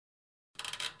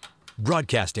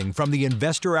Broadcasting from the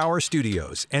Investor Hour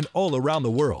studios and all around the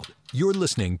world, you're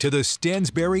listening to the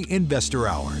Stansberry Investor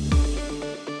Hour.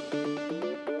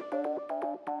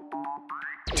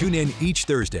 Tune in each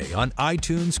Thursday on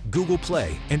iTunes, Google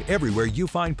Play, and everywhere you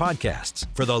find podcasts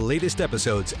for the latest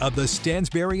episodes of the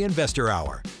Stansberry Investor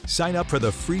Hour. Sign up for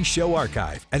the free show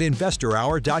archive at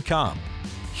investorhour.com.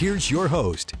 Here's your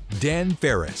host, Dan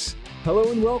Ferris.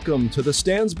 Hello and welcome to the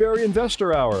Stansberry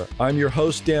Investor Hour. I'm your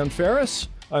host, Dan Ferris.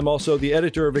 I'm also the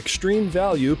editor of Extreme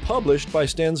Value, published by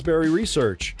Stansberry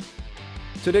Research.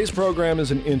 Today's program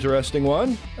is an interesting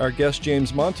one. Our guest,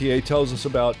 James Montier, tells us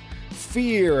about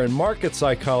fear and market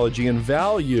psychology and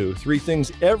value, three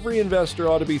things every investor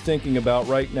ought to be thinking about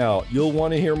right now. You'll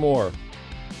want to hear more.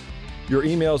 Your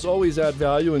emails always add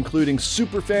value, including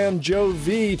Superfan Joe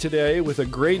V today with a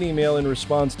great email in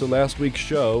response to last week's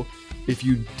show. If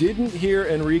you didn't hear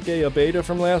Enrique Abeda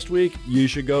from last week, you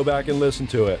should go back and listen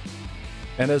to it.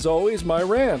 And as always, my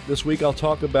rant. This week I'll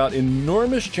talk about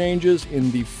enormous changes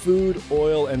in the food,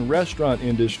 oil, and restaurant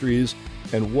industries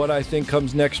and what I think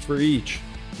comes next for each.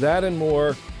 That and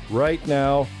more right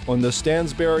now on the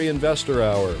Stansberry Investor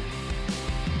Hour.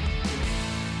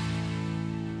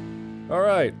 All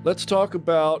right, let's talk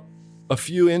about a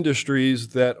few industries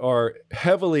that are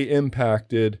heavily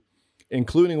impacted,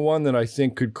 including one that I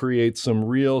think could create some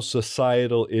real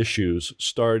societal issues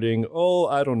starting,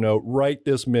 right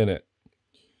this minute.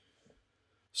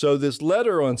 So this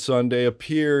letter on Sunday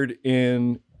appeared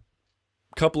in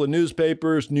a couple of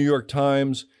newspapers, New York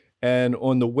Times, and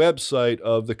on the website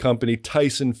of the company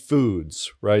Tyson Foods,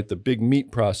 right? The big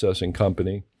meat processing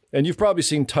company. And you've probably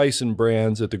seen Tyson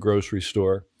brands at the grocery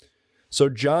store. So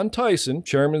John Tyson,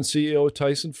 chairman and CEO of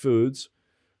Tyson Foods,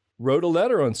 wrote a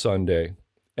letter on Sunday,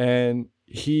 and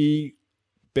he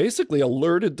basically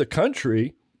alerted the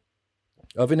country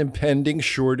of an impending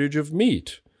shortage of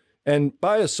meat. And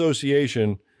by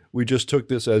association, we just took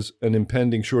this as an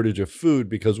impending shortage of food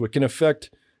because what can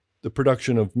affect the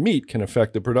production of meat can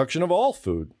affect the production of all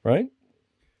food, right?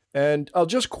 And I'll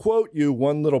just quote you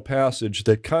one little passage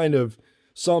that kind of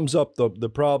sums up the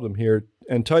problem here.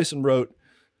 And Tyson wrote,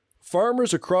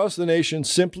 "Farmers across the nation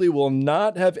simply will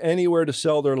not have anywhere to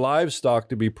sell their livestock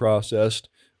to be processed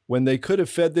when they could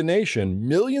have fed the nation.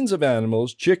 Millions of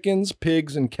animals, chickens,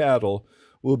 pigs, and cattle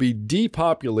will be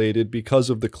depopulated because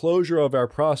of the closure of our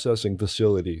processing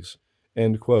facilities,"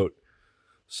 end quote.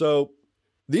 So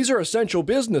these are essential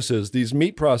businesses, these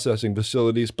meat processing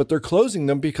facilities, but they're closing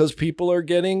them because people are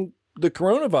getting the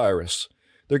coronavirus.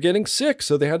 They're getting sick,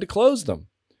 so they had to close them.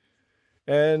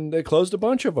 And they closed a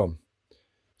bunch of them.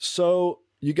 So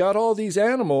you got all these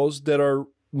animals that are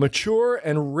mature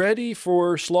and ready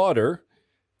for slaughter,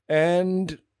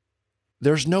 and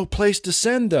there's no place to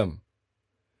send them.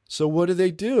 So what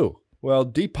do? Well,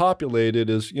 depopulated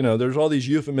is, there's all these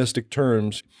euphemistic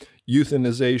terms,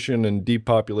 euthanization and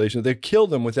depopulation. They kill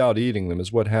them without eating them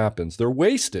is what happens. They're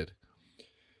wasted.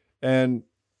 And,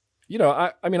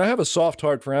 I have a soft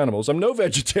heart for animals. I'm no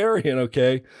vegetarian,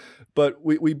 okay? But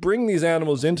we bring these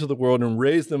animals into the world and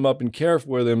raise them up and care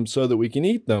for them so that we can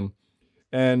eat them.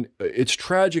 And it's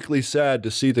tragically sad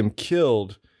to see them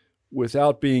killed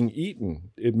without being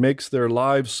eaten. It makes their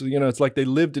lives, it's like they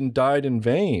lived and died in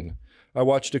vain. I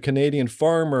watched a Canadian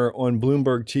farmer on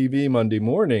Bloomberg TV Monday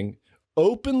morning,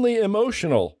 openly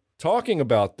emotional, talking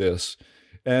about this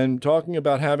and talking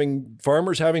about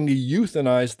farmers having to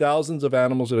euthanize thousands of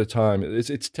animals at a time.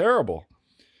 It's terrible.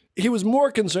 He was more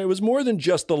concerned. It was more than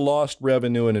just the lost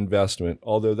revenue and investment,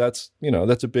 although that's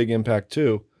a big impact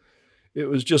too. It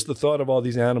was just the thought of all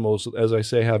these animals, as I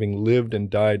say, having lived and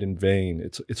died in vain.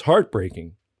 It's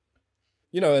heartbreaking.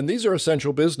 And these are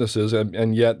essential businesses,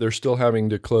 and yet they're still having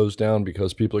to close down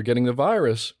because people are getting the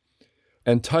virus.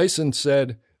 And Tyson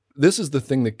said, this is the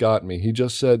thing that got me. He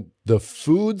just said, the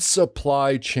food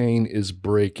supply chain is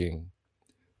breaking.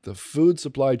 The food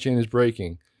supply chain is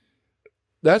breaking.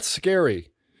 That's scary.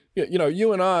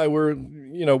 You and I,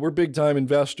 we're big time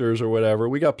investors or whatever.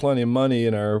 We got plenty of money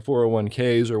in our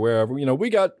 401ks or wherever. We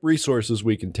got resources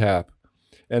we can tap.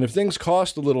 And if things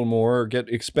cost a little more or get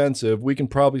expensive, we can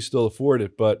probably still afford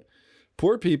it. But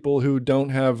poor people who don't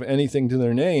have anything to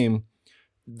their name,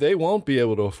 they won't be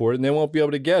able to afford it and they won't be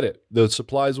able to get it. The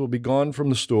supplies will be gone from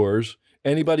the stores.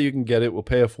 Anybody who can get it will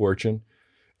pay a fortune.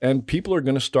 And people are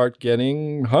going to start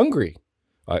getting hungry,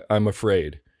 I'm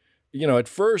afraid. At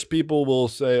first people will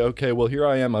say, okay, well, here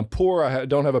I am. I'm poor. I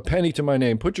don't have a penny to my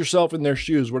name. Put yourself in their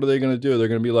shoes. What are they going to do? They're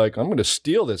going to be like, I'm going to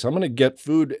steal this. I'm going to get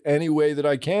food any way that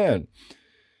I can.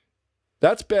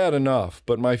 That's bad enough.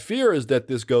 But my fear is that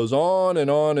this goes on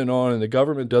and on and on, and the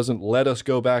government doesn't let us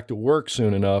go back to work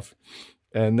soon enough.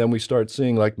 And then we start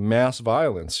seeing like mass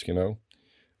violence,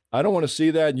 I don't want to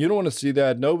see that. You don't want to see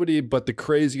that. Nobody but the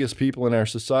craziest people in our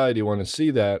society want to see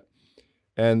that.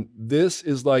 And this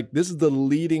is the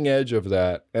leading edge of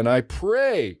that. And I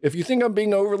pray, if you think I'm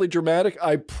being overly dramatic,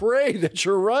 I pray that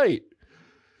you're right.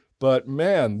 But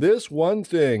man, this one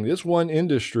thing, this one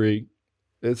industry,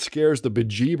 it scares the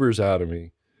bejeebers out of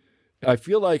me. I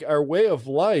feel like our way of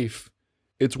life,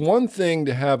 it's one thing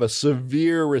to have a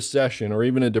severe recession or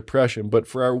even a depression, but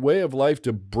for our way of life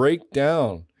to break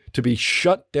down, to be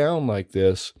shut down like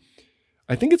this,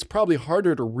 I think it's probably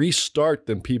harder to restart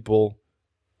than people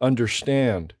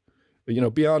understand,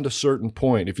 beyond a certain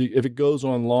point, if it goes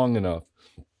on long enough.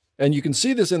 And you can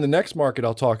see this in the next market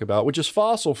I'll talk about, which is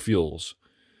fossil fuels.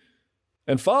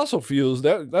 And fossil fuels,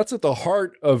 that's at the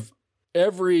heart of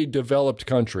every developed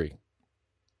country.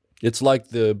 It's like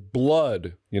the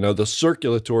blood, the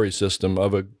circulatory system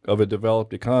of a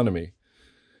developed economy.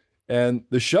 And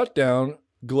the shutdown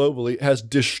globally has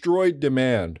destroyed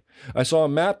demand. I saw a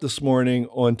map this morning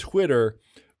on Twitter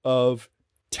of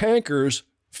tankers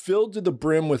filled to the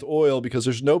brim with oil because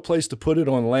there's no place to put it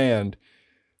on land,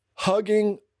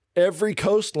 hugging every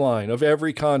coastline of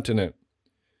every continent.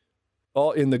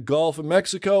 All in the Gulf of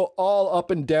Mexico, all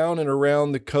up and down and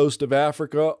around the coast of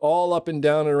Africa, all up and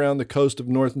down and around the coast of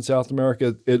North and South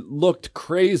America. It looked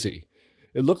crazy.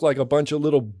 It looked like a bunch of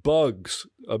little bugs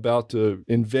about to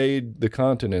invade the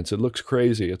continents. It looks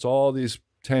crazy. It's all these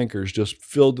tankers just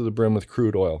filled to the brim with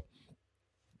crude oil.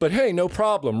 But hey, no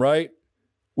problem, right?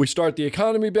 We start the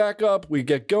economy back up. We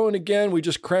get going again. We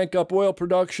just crank up oil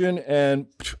production and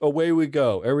away we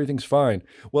go. Everything's fine.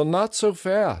 Well, not so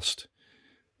fast.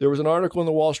 There was an article in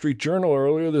the Wall Street Journal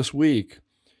earlier this week,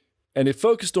 and it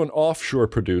focused on offshore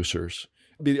producers.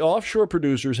 The offshore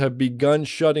producers have begun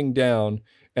shutting down,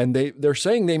 and they're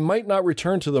saying they might not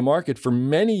return to the market for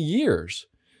many years.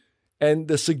 And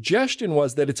the suggestion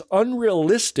was that it's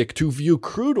unrealistic to view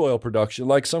crude oil production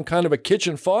like some kind of a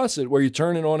kitchen faucet where you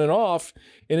turn it on and off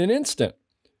in an instant.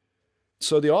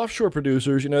 So the offshore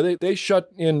producers, they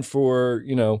shut in for,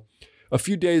 a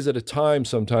few days at a time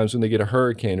sometimes when they get a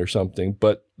hurricane or something.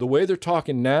 But the way they're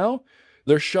talking now,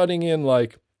 they're shutting in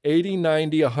like 80,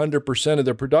 90, 100% of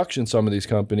their production, some of these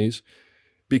companies,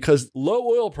 because low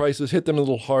oil prices hit them a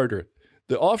little harder.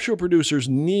 The offshore producers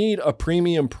need a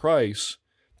premium price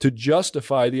to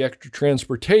justify the extra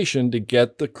transportation to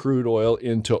get the crude oil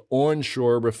into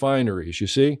onshore refineries, you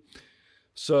see?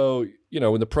 So,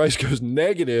 when the price goes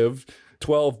negative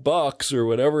 $12 or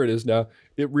whatever it is now,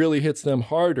 it really hits them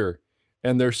harder.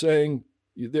 And they're saying,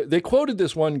 they quoted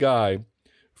this one guy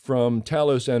from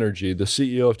Talos Energy, the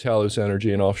CEO of Talos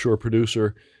Energy, an offshore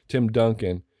producer, Tim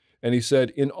Duncan. And he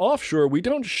said, in offshore, we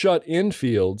don't shut in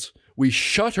fields, we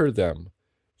shutter them.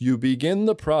 You begin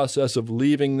the process of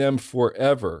leaving them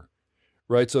forever,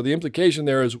 right? So the implication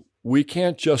there is we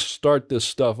can't just start this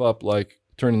stuff up like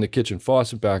turning the kitchen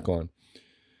faucet back on.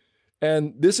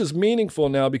 And this is meaningful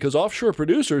now because offshore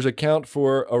producers account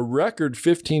for a record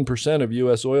 15% of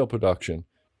U.S. oil production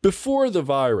before the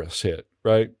virus hit,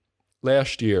 right?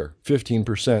 Last year,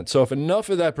 15%. So if enough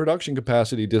of that production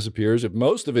capacity disappears, if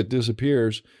most of it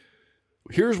disappears,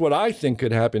 here's what I think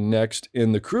could happen next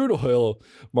in the crude oil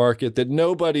market that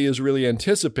nobody is really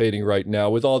anticipating right now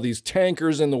with all these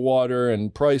tankers in the water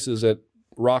and prices at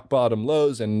rock bottom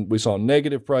lows, and we saw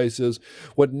negative prices.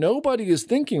 What nobody is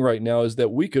thinking right now is that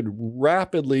we could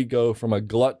rapidly go from a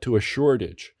glut to a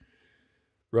shortage,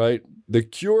 right? The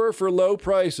cure for low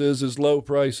prices is low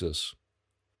prices.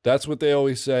 That's what they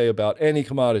always say about any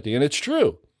commodity, and it's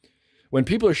true. When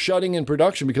people are shutting in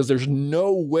production because there's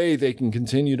no way they can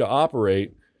continue to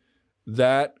operate,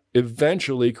 that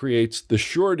eventually creates the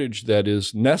shortage that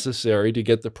is necessary to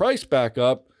get the price back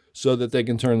up so that they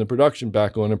can turn the production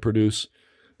back on and produce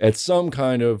at some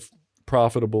kind of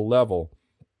profitable level.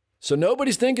 So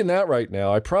nobody's thinking that right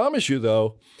now. I promise you,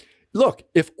 though, look,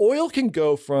 if oil can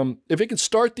go if it can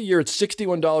start the year at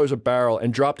 $61 a barrel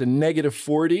and drop to negative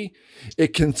 40,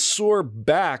 it can soar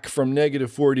back from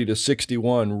negative 40 to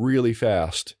 61 really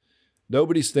fast.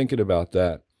 Nobody's thinking about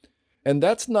that. And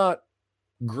that's not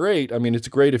great. I mean, it's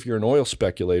great if you're an oil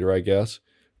speculator, I guess,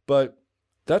 but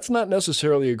that's not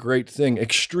necessarily a great thing.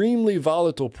 Extremely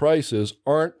volatile prices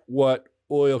aren't what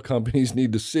oil companies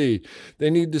need to see. They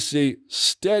need to see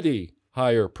steady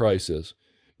higher prices.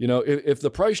 If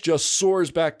the price just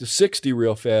soars back to 60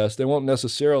 real fast, they won't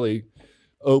necessarily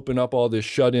open up all this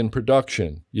shut-in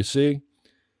production, you see?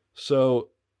 So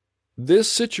this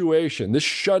situation, this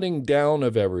shutting down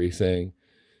of everything,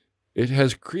 it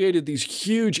has created these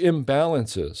huge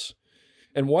imbalances.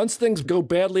 And once things go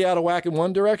badly out of whack in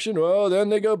one direction, then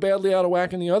they go badly out of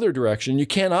whack in the other direction. You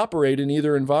can't operate in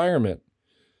either environment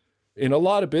in a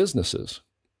lot of businesses.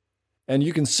 And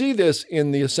you can see this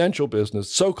in the essential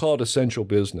business, so-called essential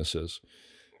businesses.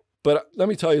 But let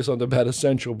me tell you something about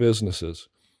essential businesses.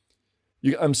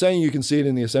 I'm saying you can see it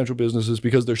in the essential businesses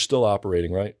because they're still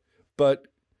operating, right? But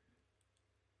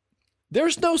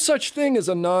there's no such thing as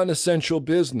a non-essential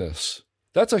business.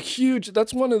 That's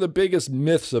one of the biggest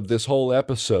myths of this whole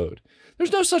episode.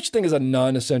 There's no such thing as a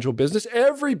non-essential business.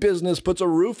 Every business puts a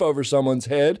roof over someone's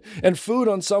head and food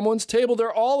on someone's table.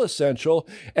 They're all essential.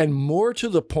 And more to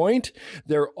the point,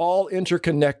 they're all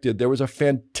interconnected. There was a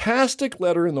fantastic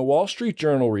letter in the Wall Street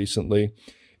Journal recently.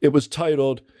 It was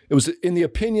in the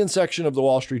opinion section of the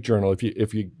Wall Street Journal,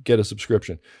 if you get a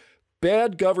subscription.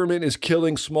 Bad government is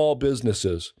killing small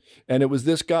businesses. And it was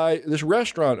this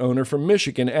restaurant owner from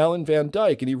Michigan, Alan Van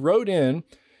Dyke, and he wrote in,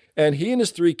 and he and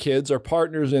his 3 kids are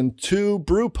partners in 2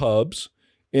 brew pubs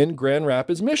in Grand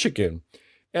Rapids, Michigan.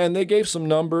 And they gave some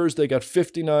numbers. They got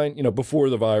 59, before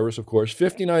the virus, of course,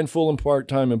 59 full and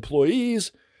part-time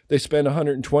employees. They spend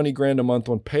 $120,000 a month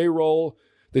on payroll.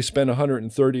 They spend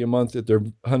 $130,000 a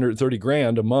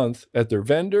month at their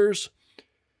vendors.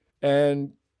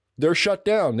 And they're shut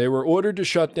down. They were ordered to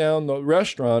shut down the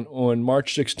restaurant on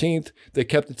March 16th. They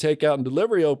kept the takeout and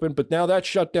delivery open, but now that's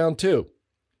shut down too.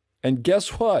 And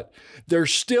guess what? They're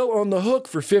still on the hook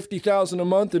for $50,000 a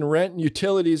month in rent and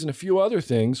utilities and a few other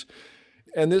things.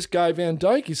 And this guy, Van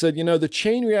Dyke, he said, the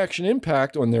chain reaction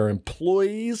impact on their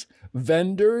employees,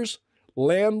 vendors,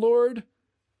 landlord,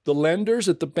 the lenders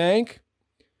at the bank.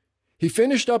 He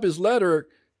finished up his letter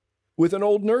with an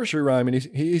old nursery rhyme. And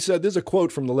he said, this is a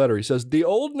quote from the letter. He says, "The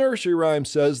old nursery rhyme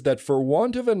says that for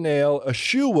want of a nail, a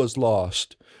shoe was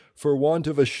lost. For want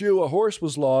of a shoe, a horse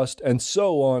was lost, and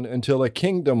so on until a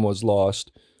kingdom was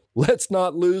lost. Let's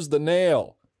not lose the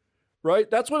nail." Right?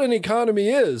 That's what an economy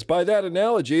is. By that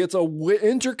analogy, it's a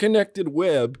interconnected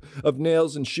web of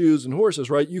nails and shoes and horses,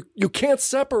 right? You can't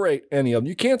separate any of them.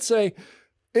 You can't say,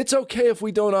 it's okay if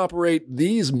we don't operate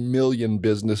these million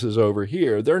businesses over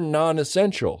here. They're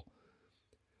non-essential.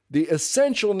 The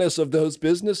essentialness of those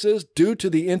businesses, due to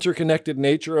the interconnected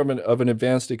nature of an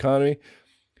advanced economy,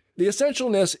 the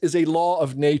essentialness is a law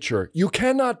of nature. You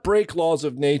cannot break laws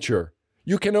of nature.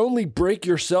 You can only break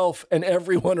yourself and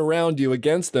everyone around you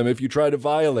against them if you try to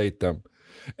violate them.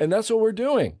 And that's what we're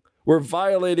doing. We're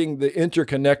violating the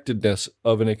interconnectedness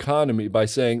of an economy by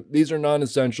saying these are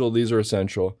non-essential, these are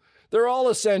essential. They're all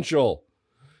essential.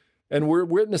 And we're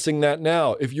witnessing that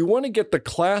now. If you want to get the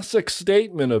classic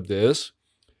statement of this,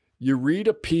 you read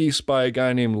a piece by a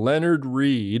guy named Leonard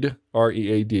Read,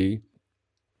 R-E-A-D.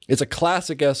 It's a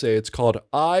classic essay. It's called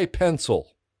I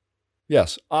Pencil.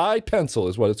 Yes, I Pencil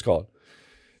is what it's called.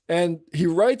 And he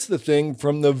writes the thing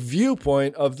from the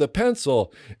viewpoint of the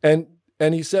pencil. And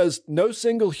he says, no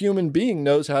single human being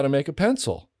knows how to make a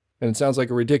pencil. And it sounds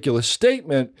like a ridiculous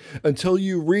statement until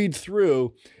you read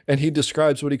through, and he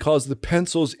describes what he calls the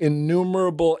pencil's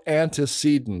innumerable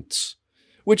antecedents,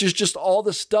 which is just all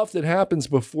the stuff that happens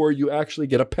before you actually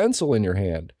get a pencil in your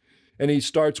hand. And he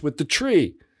starts with the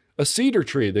tree, a cedar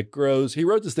tree that grows. He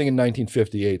wrote this thing in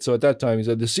 1958. So at that time, he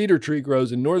said the cedar tree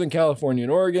grows in Northern California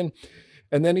and Oregon.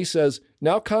 And then he says,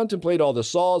 now contemplate all the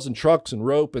saws and trucks and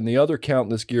rope and the other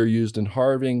countless gear used in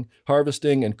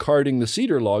harvesting and carting the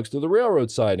cedar logs to the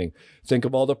railroad siding. Think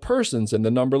of all the persons and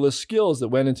the numberless skills that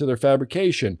went into their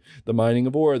fabrication, the mining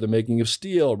of ore, the making of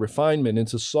steel, refinement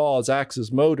into saws,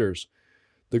 axes, motors,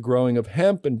 the growing of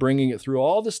hemp and bringing it through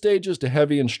all the stages to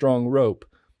heavy and strong rope,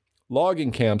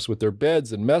 logging camps with their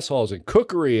beds and mess halls and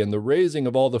cookery and the raising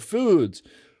of all the foods.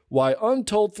 Why,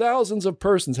 untold thousands of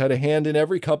persons had a hand in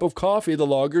every cup of coffee the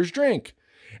loggers drink.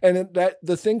 And that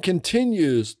the thing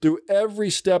continues through every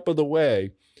step of the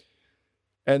way.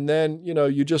 And then,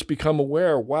 you just become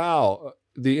aware, wow,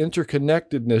 the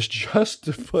interconnectedness just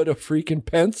to put a freaking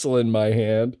pencil in my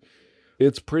hand,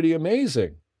 it's pretty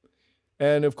amazing.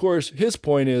 And of course, his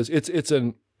point is, it's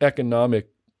an economic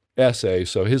essay.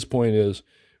 So his point is,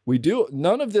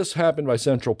 none of this happened by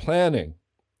central planning.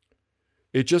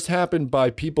 It just happened by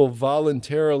people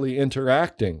voluntarily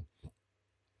interacting.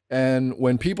 And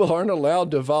when people aren't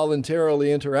allowed to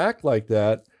voluntarily interact like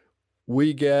that,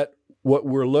 we get what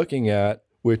we're looking at,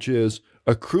 which is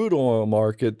a crude oil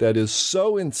market that is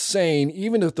so insane,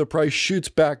 even if the price shoots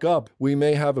back up, we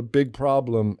may have a big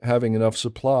problem having enough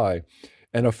supply.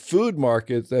 And a food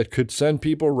market that could send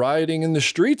people rioting in the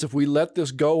streets if we let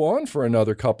this go on for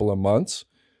another couple of months,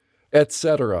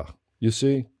 etc. You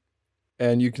see?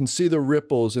 And you can see the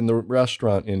ripples in the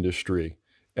restaurant industry,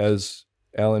 as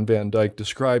Alan Van Dyke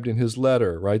described in his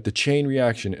letter, right? The chain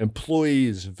reaction,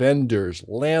 employees, vendors,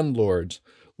 landlords,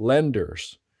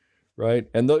 lenders, right?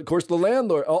 And of course, the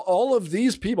landlord, all of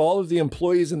these people, all of the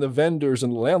employees and the vendors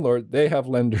and the landlord, they have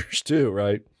lenders too,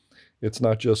 right? It's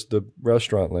not just the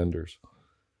restaurant lenders.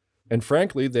 And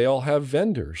frankly, they all have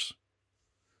vendors.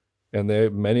 And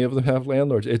many of them have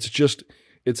landlords.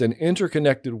 It's an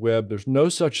interconnected web. There's no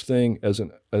such thing as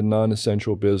a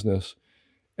non-essential business.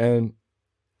 And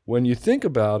when you think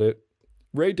about it,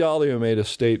 Ray Dalio made a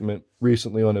statement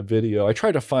recently on a video. I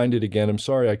tried to find it again. I'm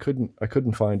sorry, I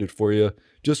couldn't find it for you.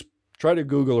 Just try to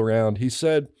Google around. He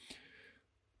said,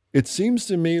 "It seems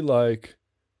to me like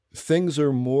things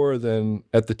are more than,"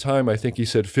 at the time, I think he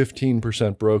said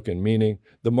 15% broken, meaning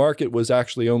the market was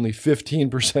actually only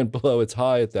 15% below its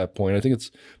high at that point. I think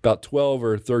it's about 12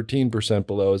 or 13%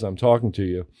 below as I'm talking to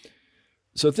you.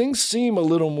 So things seem a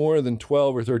little more than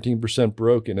 12 or 13%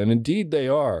 broken, and indeed they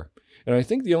are. And I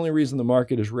think the only reason the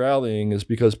market is rallying is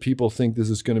because people think this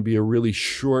is going to be a really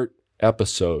short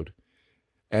episode.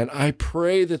 And I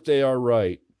pray that they are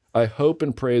right. I hope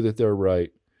and pray that they're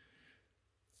right.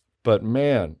 But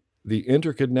man, the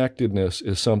interconnectedness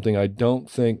is something I don't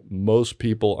think most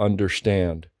people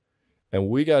understand. And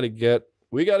we got to get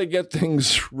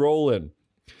things rolling.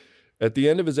 At the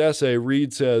end of his essay,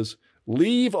 Reed says,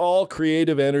 "Leave all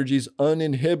creative energies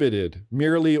uninhibited.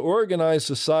 Merely organize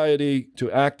society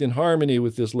to act in harmony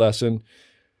with this lesson.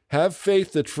 Have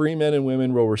faith that free men and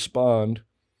women will respond.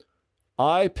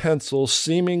 I pencil,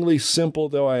 seemingly simple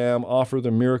though I am, offer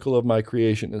the miracle of my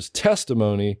creation as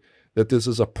testimony that this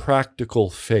is a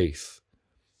practical faith,"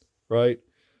 right?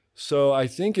 So I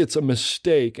think it's a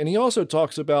mistake. And he also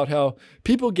talks about how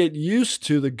people get used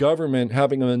to the government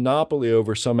having a monopoly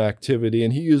over some activity.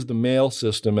 And he used the mail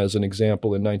system as an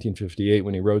example in 1958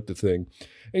 when he wrote the thing.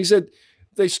 And he said,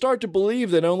 they start to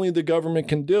believe that only the government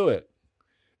can do it.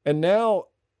 And now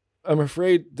I'm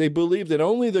afraid they believe that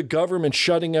only the government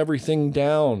shutting everything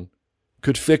down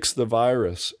could fix the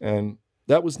virus. And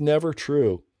that was never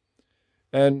true.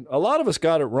 And a lot of us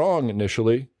got it wrong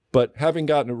initially, but having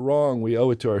gotten it wrong, we owe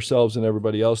it to ourselves and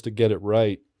everybody else to get it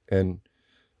right and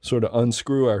sort of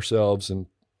unscrew ourselves and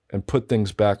put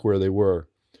things back where they were.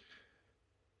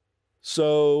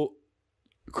 So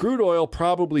crude oil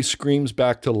probably screams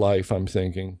back to life, I'm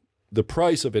thinking. The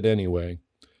price of it anyway.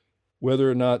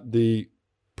 Whether or not the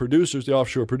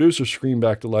offshore producers scream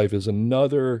back to life is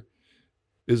another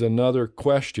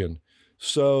question.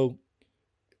 So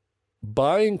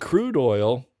buying crude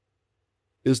oil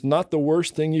is not the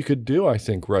worst thing you could do, I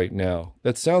think, right now.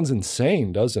 That sounds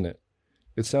insane, doesn't it?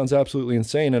 It sounds absolutely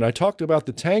insane. And I talked about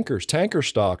the tanker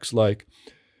stocks, like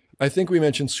I think we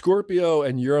mentioned Scorpio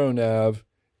and Euronav,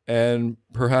 and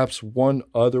perhaps one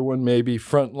other one, maybe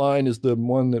Frontline is the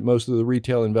one that most of the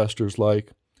retail investors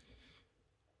like.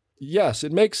 Yes,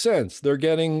 it makes sense. They're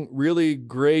getting really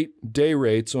great day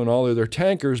rates on all of their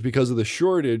tankers because of the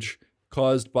shortage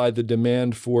caused by the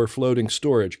demand for floating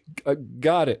storage.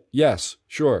 Got it. Yes,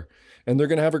 sure. And they're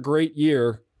going to have a great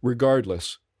year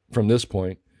regardless from this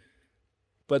point.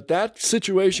 But that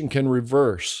situation can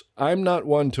reverse. I'm not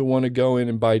one to want to go in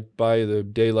and buy the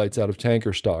daylights out of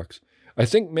tanker stocks. I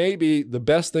think maybe the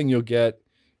best thing you'll get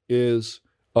is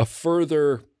a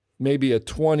further, maybe a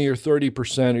 20 or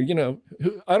 30%, or,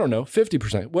 I don't know,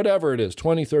 50%, whatever it is,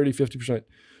 20, 30, 50%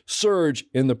 surge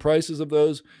in the prices of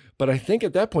those. But I think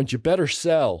at that point, you better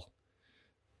sell.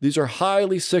 These are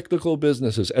highly cyclical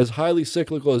businesses, as highly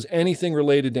cyclical as anything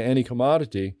related to any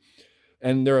commodity.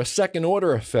 And they're a second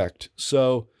order effect.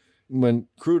 So when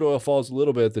crude oil falls a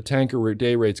little bit, the tanker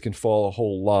day rates can fall a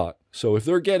whole lot. So if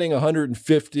they're getting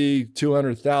 150,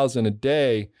 200,000 a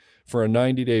day for a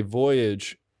 90-day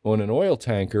voyage on an oil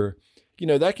tanker,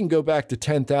 that can go back to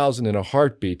 10,000 in a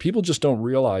heartbeat. People just don't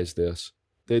realize this.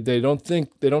 They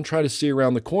don't try to see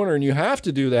around the corner, and you have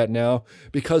to do that now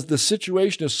because the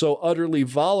situation is so utterly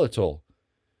volatile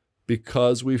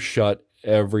because we've shut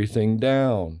everything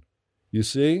down. You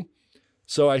see?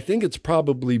 So I think it's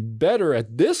probably better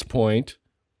at this point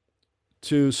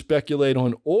to speculate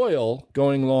on oil,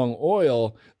 going long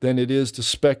oil, than it is to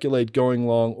speculate going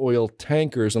long oil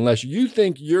tankers, unless you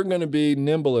think you're going to be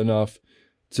nimble enough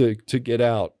to get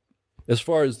out. As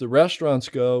far as the restaurants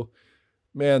go,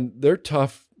 man, they're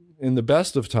tough in the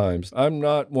best of times. I'm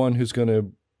not one who's going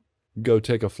to go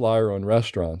take a flyer on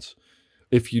restaurants.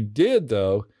 If you did,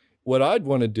 though, what I'd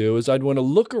want to do is I'd want to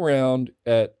look around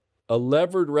at a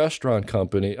levered restaurant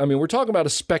company. I mean, we're talking about a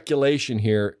speculation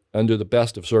here under the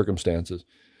best of circumstances.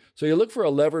 So you look for a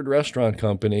levered restaurant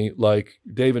company like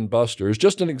Dave & Buster's,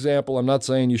 just an example. I'm not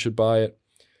saying you should buy it.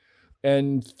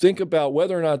 And think about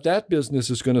whether or not that business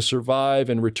is going to survive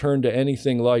and return to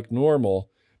anything like normal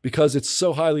because it's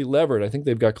so highly levered. I think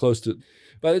they've got close to,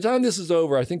 by the time this is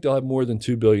over, I think they'll have more than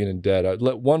 $2 billion in debt.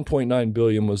 $1.9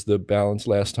 billion was the balance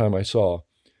last time I saw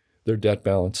their debt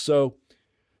balance. So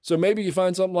So maybe you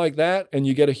find something like that and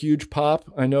you get a huge pop.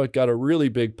 I know it got a really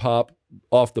big pop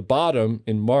off the bottom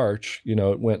in March.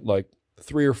 It went like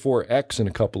 3 or 4x in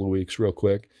a couple of weeks real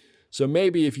quick. So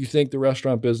maybe if you think the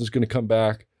restaurant business is going to come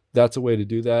back, that's a way to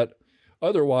do that.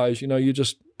 Otherwise, you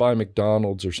just buy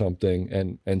McDonald's or something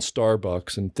and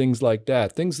Starbucks and things like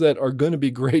that, things that are going to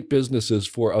be great businesses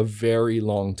for a very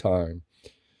long time.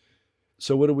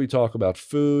 So what do we talk about?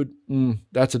 Food,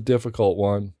 that's a difficult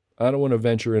one. I don't want to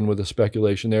venture in with a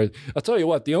speculation there. I'll tell you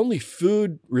what, the only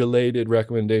food-related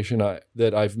recommendation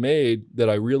that I've made that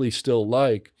I really still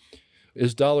like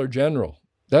is Dollar General.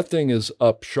 That thing is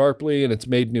up sharply and it's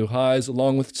made new highs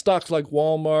along with stocks like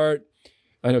Walmart.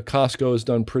 I know Costco has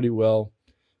done pretty well,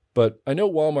 but I know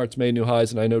Walmart's made new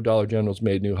highs and I know Dollar General's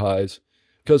made new highs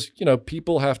because,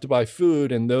 people have to buy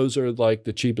food and those are like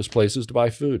the cheapest places to buy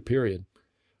food, period.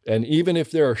 And even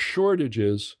if there are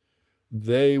shortages,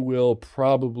 they will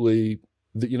probably,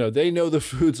 they know the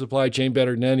food supply chain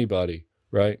better than anybody,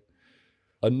 right?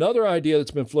 Another idea that's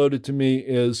been floated to me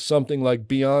is something like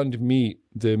Beyond Meat,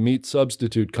 the meat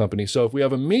substitute company. So if we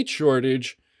have a meat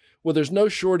shortage, well, there's no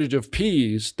shortage of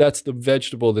peas. That's the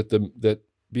vegetable that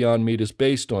Beyond Meat is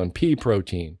based on, pea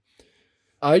protein.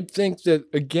 I think that,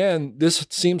 again, this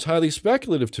seems highly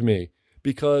speculative to me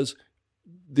because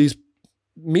these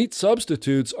meat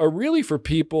substitutes are really for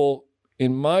people,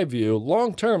 in my view,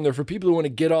 long term, they're for people who want to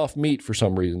get off meat for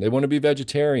some reason. They want to be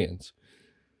vegetarians.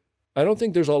 I don't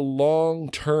think there's a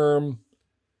long-term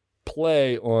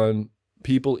play on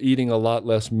people eating a lot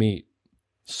less meat.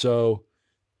 So,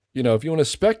 if you want to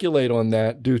speculate on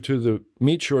that due to the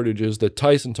meat shortages that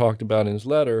Tyson talked about in his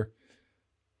letter,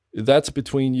 that's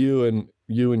between you and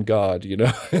God,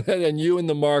 and you and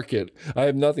the market. I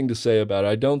have nothing to say about it.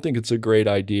 I don't think it's a great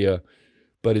idea,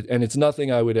 but it's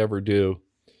nothing I would ever do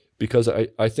because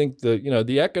I think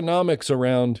the economics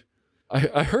around,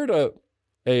 I heard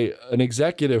an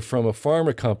executive from a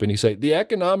pharma company say the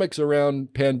economics around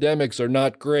pandemics are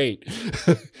not great.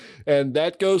 And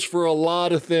that goes for a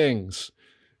lot of things.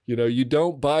 You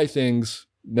don't buy things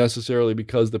necessarily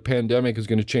because the pandemic is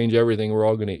going to change everything. We're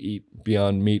all going to eat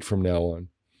Beyond Meat from now on.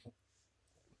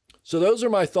 So those are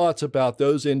my thoughts about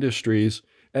those industries.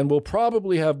 And we'll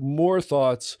probably have more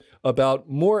thoughts about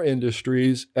more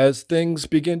industries as things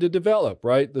begin to develop,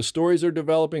 right? The stories are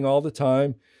developing all the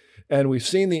time. And we've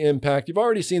seen the impact. You've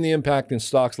already seen the impact in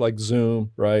stocks like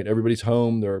Zoom, right? Everybody's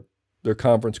home. They're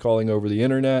conference calling over the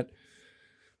internet.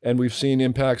 And we've seen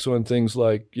impacts on things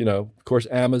like, of course,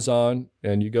 Amazon.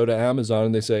 And you go to Amazon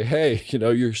and they say, hey,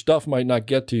 your stuff might not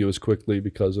get to you as quickly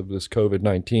because of this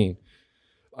COVID-19.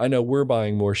 I know we're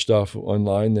buying more stuff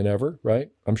online than ever, right?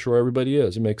 I'm sure everybody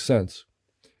is. It makes sense.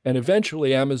 And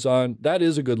eventually Amazon, that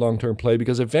is a good long-term play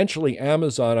because eventually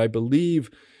Amazon, I believe,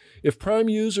 if Prime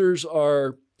users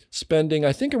are spending,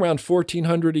 I think around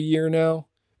 $1,400 a year now,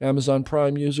 Amazon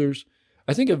Prime users,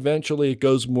 I think eventually it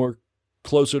goes more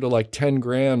closer to like 10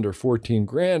 grand or 14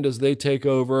 grand as they take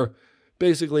over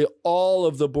basically all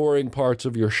of the boring parts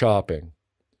of your shopping.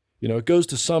 It goes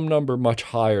to some number much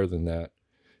higher than that.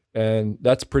 And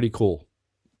that's pretty cool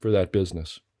for that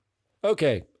business.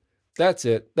 Okay, that's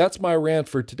it. That's my rant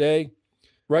for today.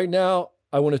 Right now,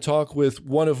 I want to talk with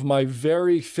one of my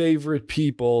very favorite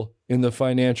people in the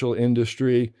financial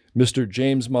industry, Mr.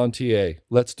 James Montier.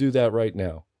 Let's do that right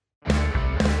now.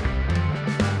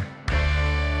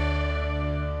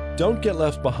 Don't get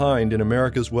left behind in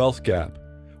America's wealth gap.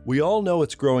 We all know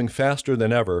it's growing faster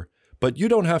than ever, but you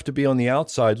don't have to be on the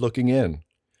outside looking in.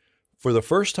 For the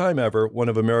first time ever, one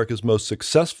of America's most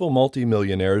successful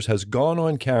multimillionaires has gone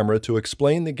on camera to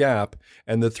explain the gap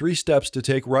and the 3 steps to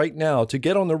take right now to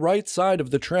get on the right side of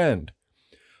the trend.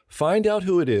 Find out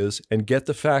who it is and get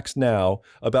the facts now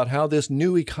about how this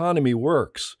new economy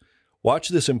works. Watch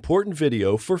this important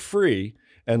video for free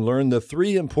and learn the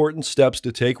 3 important steps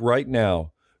to take right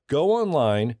now. Go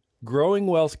online,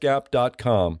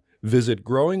 growingwealthgap.com. Visit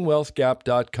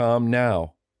growingwealthgap.com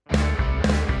now.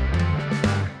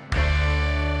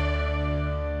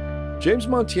 James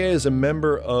Montier is a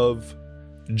member of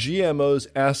GMO's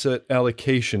asset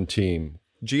allocation team.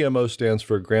 GMO stands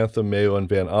for Grantham, Mayo, and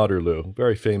Van Otterloo,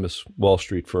 very famous Wall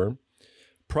Street firm.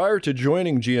 Prior to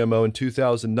joining GMO in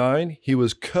 2009, he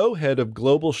was co-head of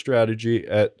global strategy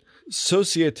at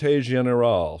Société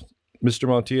Générale. Mr.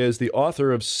 Montier is the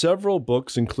author of several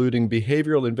books, including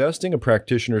Behavioral Investing, A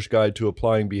Practitioner's Guide to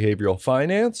Applying Behavioral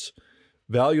Finance,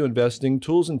 Value Investing,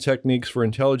 Tools and Techniques for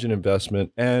Intelligent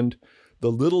Investment, and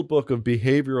The Little Book of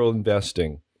Behavioral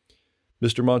Investing.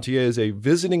 Mr. Montier is a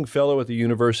visiting fellow at the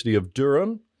University of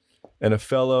Durham and a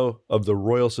fellow of the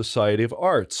Royal Society of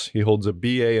Arts. He holds a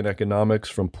BA in economics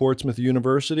from Portsmouth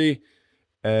University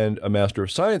and a Master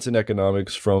of Science in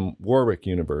Economics from Warwick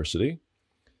University.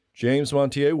 James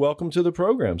Montier, welcome to the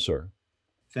program, sir.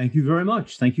 Thank you very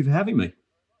much. Thank you for having me.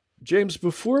 James,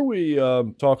 before we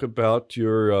talk about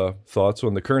your thoughts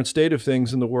on the current state of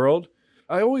things in the world,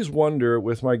 I always wonder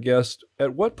with my guest,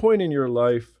 at what point in your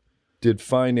life did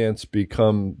finance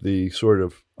become the sort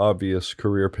of obvious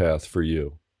career path for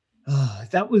you?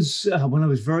 That was when I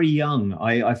was very young.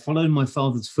 I followed my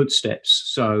father's footsteps.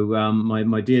 So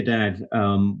my dear dad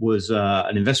was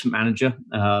an investment manager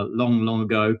long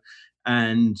ago.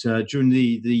 And during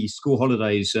the school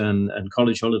holidays and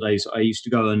college holidays, I used to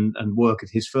go and work at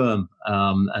his firm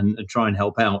and try and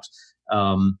help out.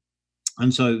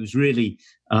 And so it was really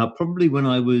probably when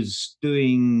I was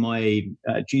doing my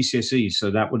GCSEs,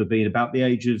 so that would have been about the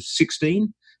age of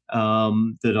 16,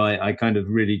 that I kind of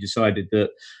really decided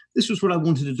that this was what I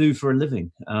wanted to do for a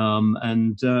living.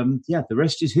 The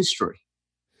rest is history.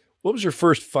 What was your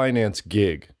first finance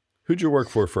gig? Who'd you work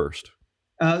for first?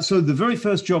 So the very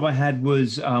first job I had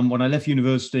was when I left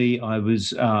university. I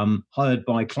was hired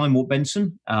by Kleinwort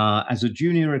Benson as a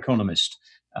junior economist.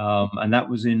 And that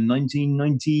was in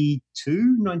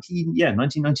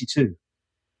 1992.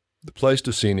 The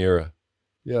Pleistocene era.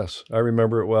 Yes, I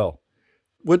remember it well.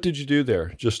 What did you do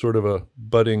there? Just sort of a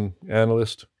budding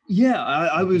analyst? Yeah,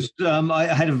 I was. I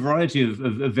had a variety of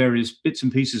various bits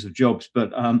and pieces of jobs,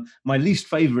 but my least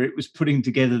favorite was putting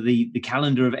together the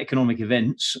calendar of economic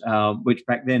events, which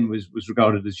back then was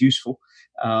regarded as useful.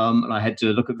 And I had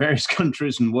to look at various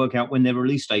countries and work out when their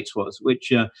release dates was,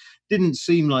 which didn't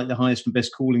seem like the highest and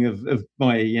best calling of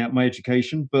my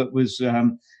education, but was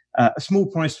a small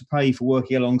price to pay for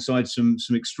working alongside some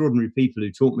extraordinary people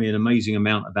who taught me an amazing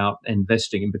amount about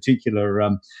investing. In particular,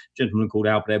 a gentleman called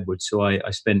Albert Edwards, who I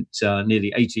spent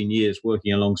nearly 18 years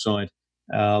working alongside,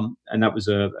 and that was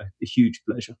a huge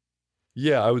pleasure.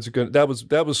 Yeah,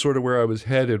 that was sort of where I was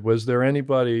headed. Was there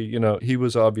anybody, he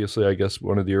was obviously, I guess,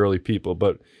 one of the early people,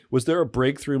 but was there a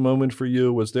breakthrough moment for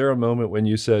you? Was there a moment when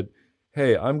you said,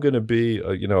 hey, I'm going to be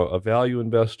a value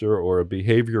investor or a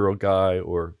behavioral guy,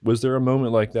 or was there a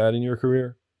moment like that in your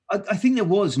career? I think there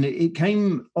was, and it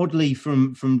came oddly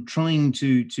from trying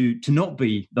to not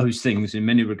be those things in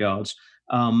many regards.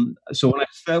 So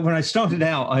when I started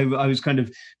out, I was kind of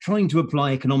trying to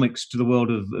apply economics to the world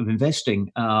of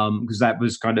investing, because that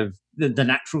was kind of the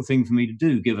natural thing for me to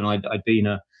do, given I'd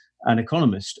been an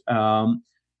economist.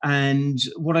 And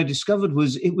what I discovered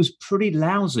was it was pretty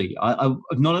lousy. I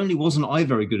not only wasn't I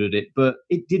very good at it, but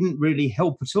it didn't really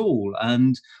help at all.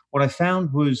 And what I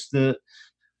found was that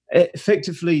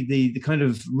effectively the kind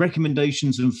of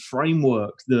recommendations and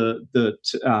framework that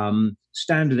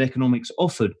standard economics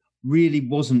offered really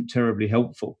wasn't terribly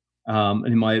helpful. And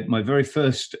in my very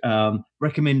first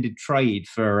recommended trade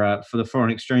for the foreign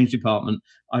exchange department,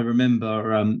 I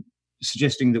remember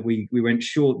suggesting that we went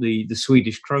short the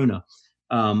Swedish krona.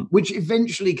 Which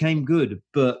eventually came good,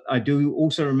 but I do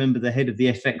also remember the head of the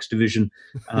FX division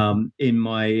in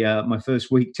my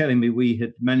first week telling me we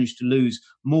had managed to lose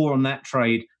more on that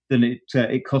trade than it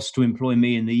cost to employ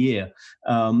me in the year,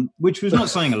 which was not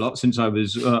saying a lot since I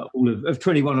was all of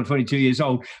 21 or 22 years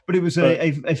old, but it was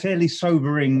a fairly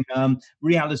sobering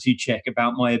reality check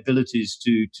about my abilities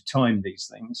to time these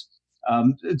things.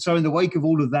 And so in the wake of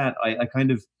all of that, I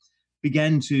kind of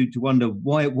began to wonder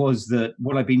why it was that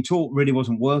what I'd been taught really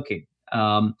wasn't working.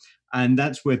 And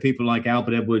that's where people like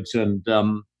Albert Edwards and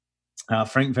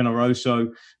Frank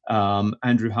Veneroso,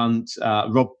 Andrew Hunt,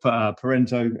 Rob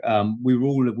Parento, we were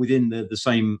all within the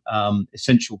same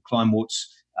essential Kleinworts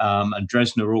and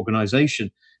Dresdner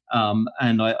organization.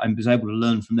 And I was able to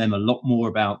learn from them a lot more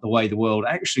about the way the world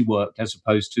actually worked as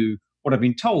opposed to what I've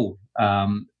been told.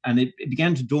 And it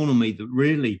began to dawn on me that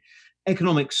really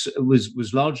economics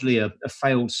was largely a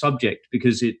failed subject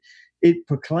because it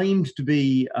proclaimed to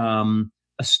be a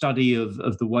study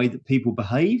of the way that people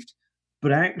behaved,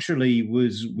 but actually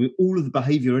was all of the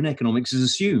behavior in economics is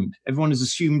assumed. Everyone is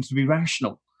assumed to be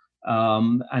rational.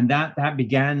 And that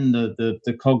began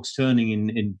the cogs turning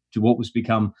into what was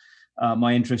become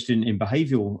my interest in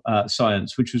behavioral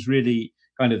science, which was really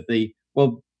kind of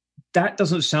that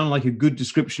doesn't sound like a good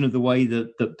description of the way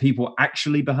that people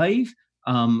actually behave.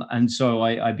 And so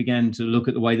I began to look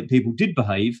at the way that people did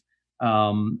behave.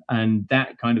 And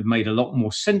that kind of made a lot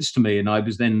more sense to me. And I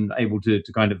was then able to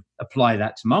kind of apply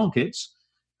that to markets.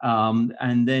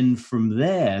 And then from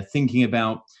there, thinking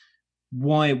about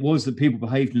why it was that people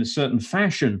behaved in a certain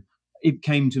fashion, it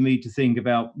came to me to think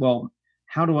about, well,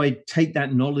 how do I take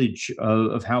that knowledge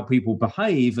of how people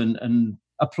behave and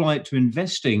apply it to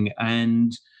investing?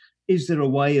 And is there a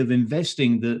way of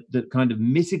investing that kind of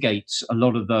mitigates a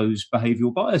lot of those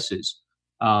behavioral biases?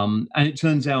 And it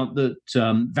turns out that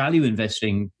value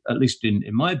investing, at least in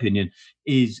my opinion,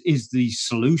 is the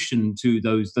solution to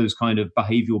those kind of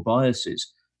behavioral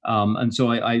biases. And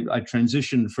so I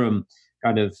transitioned from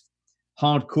kind of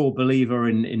hardcore believer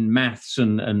in maths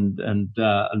and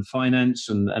finance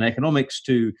and economics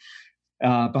to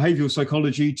behavioral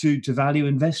psychology to value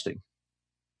investing.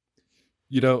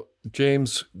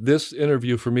 James, this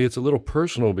interview for me, it's a little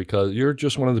personal because you're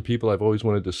just one of the people I've always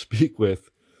wanted to speak with.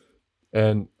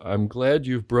 And I'm glad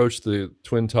you've broached the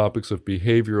twin topics of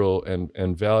behavioral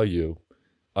and value.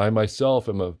 I myself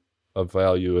am a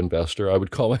value investor. I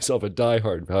would call myself a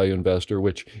diehard value investor,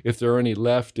 which if there are any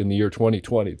left in the year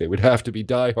 2020, they would have to be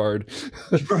diehard.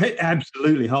 Right,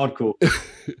 absolutely, hardcore.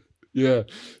 Yeah.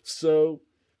 So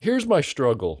here's my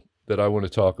struggle that I want to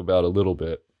talk about a little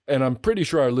bit. And I'm pretty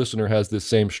sure our listener has this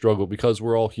same struggle because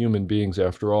we're all human beings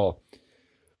after all.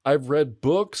 I've read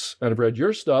books and I've read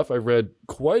your stuff. I've read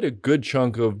quite a good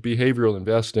chunk of behavioral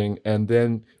investing. And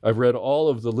then I've read all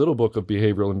of the little book of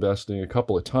behavioral investing a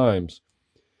couple of times.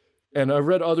 And I've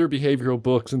read other behavioral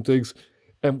books and things.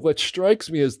 And what strikes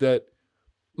me is that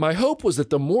my hope was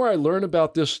that the more I learn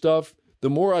about this stuff, the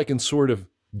more I can sort of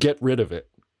get rid of it.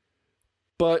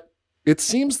 But it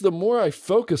seems the more I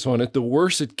focus on it, the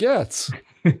worse it gets.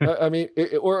 I mean,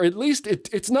 or at least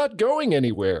it's not going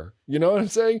anywhere. You know what I'm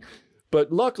saying?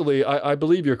 But luckily, I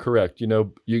believe you're correct.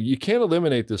 You can't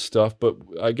eliminate this stuff, but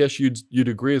I guess you'd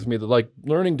agree with me that like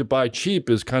learning to buy cheap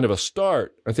is kind of a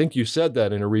start. I think you said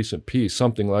that in a recent piece,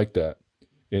 something like that,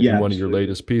 in one of your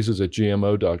latest pieces at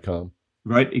gmo.com.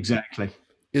 Right, exactly.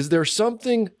 Is there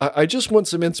something, I just want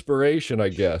some inspiration, I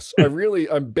guess.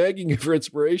 I'm begging you for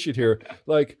inspiration here.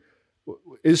 Like,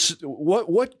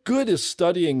 what good is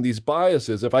studying these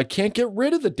biases if I can't get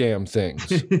rid of the damn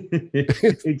things?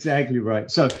 Exactly right.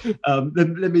 So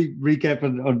let me recap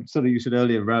on something you said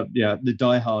earlier about the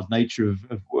diehard nature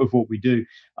of what we do.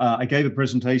 I gave a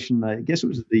presentation, I guess it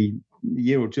was a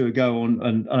year or two ago,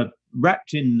 on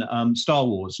wrapped in Star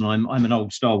Wars, and I'm an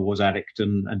old Star Wars addict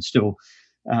and still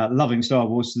loving Star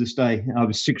Wars to this day. I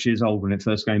was 6 years old when it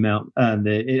first came out, and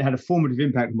it had a formative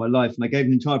impact on my life. And I gave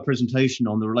an entire presentation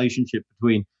on the relationship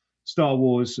between Star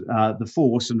Wars, the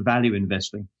Force, and value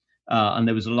investing. And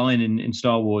there was a line in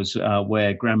Star Wars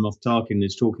where Grand Moff Tarkin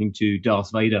is talking to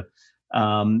Darth Vader,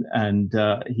 and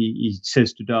he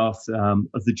says to Darth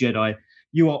of the Jedi,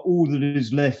 "You are all that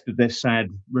is left of their sad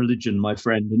religion, my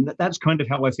friend." And that's kind of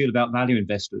how I feel about value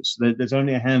investors. There's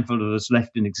only a handful of us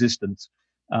left in existence.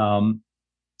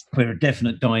 We're a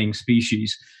definite dying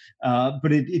species.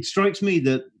 But it strikes me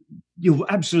that you're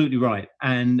absolutely right.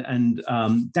 And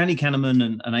Danny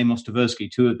Kahneman and Amos Tversky,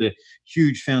 two of the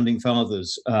huge founding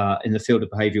fathers in the field of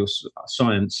behavioral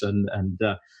science and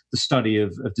the study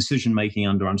of decision-making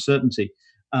under uncertainty,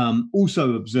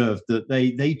 also observed that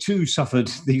they too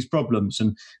suffered these problems.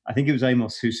 And I think it was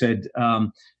Amos who said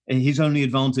his only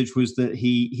advantage was that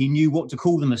he knew what to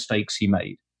call the mistakes he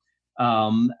made.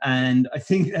 And I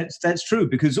think that's true,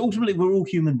 because ultimately we're all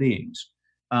human beings,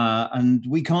 and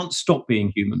we can't stop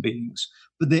being human beings.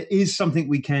 But there is something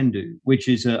we can do, which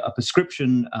is a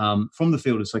prescription from the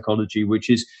field of psychology,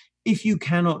 which is if you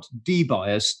cannot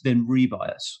debias, then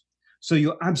rebias. So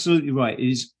you're absolutely right. It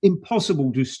is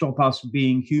impossible to stop us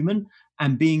being human,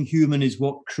 and being human is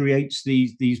what creates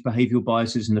these behavioral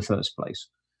biases in the first place.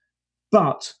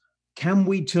 But can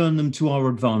we turn them to our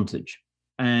advantage?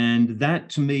 And that,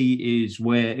 to me, is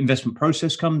where investment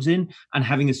process comes in, and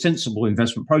having a sensible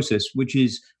investment process, which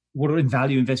is what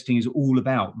value investing is all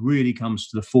about, really comes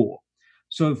to the fore.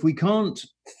 So if we can't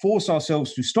force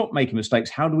ourselves to stop making mistakes,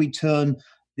 how do we turn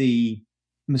the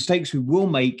mistakes we will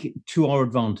make to our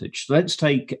advantage? So let's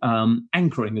take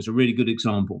anchoring as a really good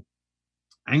example.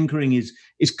 Anchoring is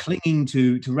clinging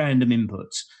to random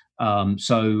inputs.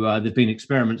 So there've been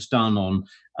experiments done on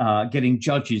getting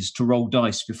judges to roll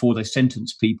dice before they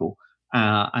sentence people,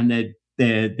 and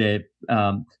their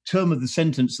term of the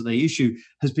sentence that they issue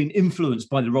has been influenced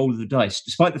by the roll of the dice,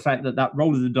 despite the fact that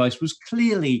roll of the dice was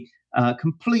clearly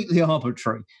completely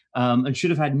arbitrary and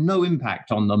should have had no impact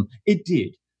on them. It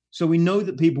did. So we know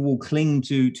that people will cling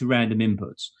to random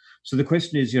inputs. So the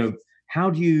question is, how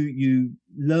do you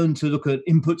learn to look at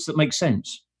inputs that make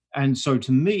sense? And so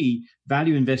to me,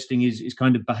 value investing is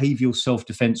kind of behavioral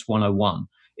self-defense 101.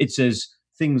 It says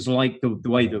things like the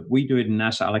way that we do it in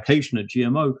asset allocation at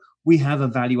GMO, we have a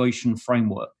valuation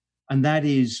framework. And that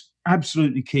is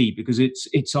absolutely key, because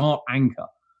it's our anchor.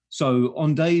 So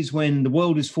on days when the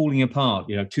world is falling apart,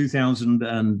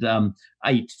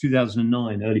 2008,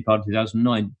 2009, early part of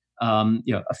 2009,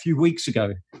 a few weeks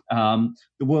ago,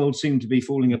 The world seemed to be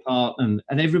falling apart, and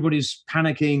everybody's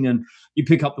panicking. And you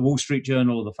pick up the Wall Street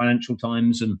Journal or the Financial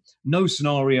Times, and no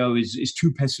scenario is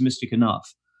too pessimistic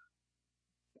enough.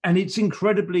 And it's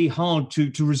incredibly hard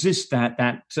to resist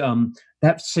that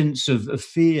sense of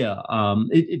fear.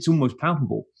 It's almost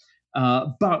palpable.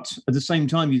 But at the same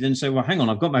time, you then say, well, hang on,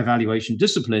 I've got my valuation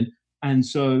discipline. And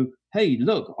so, hey,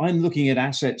 look, I'm looking at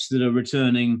assets that are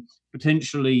returning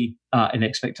potentially, in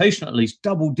expectation at least,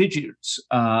 double digits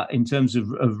in terms of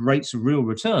rates of real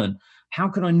return. How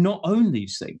can I not own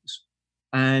these things?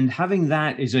 And having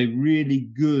that is a really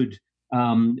good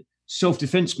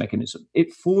self-defense mechanism.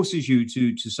 It forces you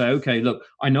to say, okay, look,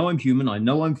 I know I'm human. I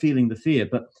know I'm feeling the fear,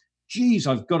 but geez,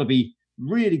 I've got to be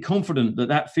really confident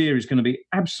that fear is going to be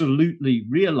absolutely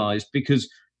realized, because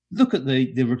look at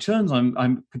the returns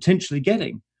I'm potentially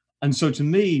getting. And so to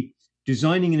me,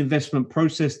 designing an investment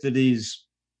process that is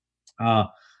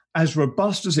as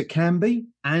robust as it can be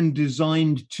and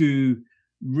designed to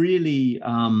really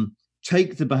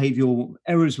take the behavioral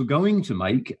errors we're going to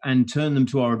make and turn them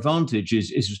to our advantage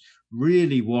is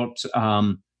really what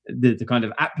the kind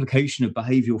of application of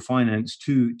behavioral finance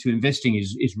to investing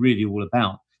is really all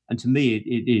about. And to me,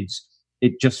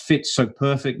 it just fits so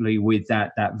perfectly with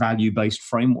that value-based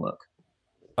framework.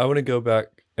 I want to go back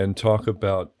and talk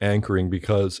about anchoring,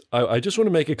 because I just want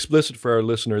to make explicit for our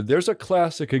listener, there's a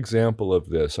classic example of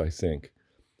this, I think.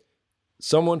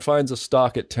 Someone finds a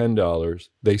stock at $10.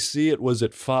 They see it was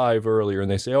at $5 earlier, and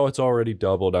they say, oh, it's already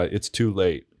doubled. It's too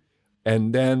late.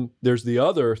 And then there's the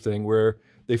other thing where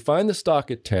they find the stock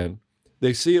at 10.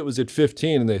 They see it was at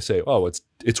 15, and they say, oh,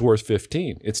 it's worth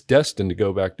 15. It's destined to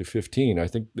go back to 15. I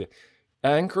think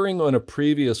anchoring on a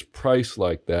previous price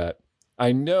like that,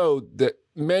 I know that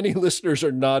many listeners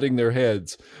are nodding their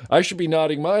heads. I should be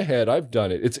nodding my head. I've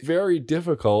done it. It's very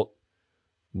difficult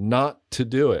not to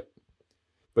do it.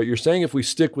 But you're saying if we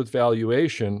stick with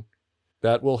valuation,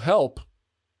 that will help,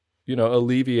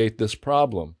 alleviate this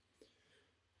problem.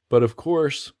 But of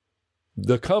course,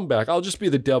 the comeback, I'll just be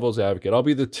the devil's advocate. I'll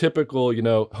be the typical,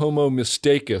 homo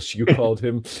mistakus, you called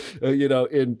him,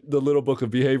 in the Little Book of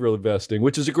Behavioral Investing,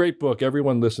 which is a great book.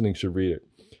 Everyone listening should read it.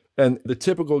 And the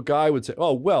typical guy would say,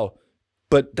 oh, well,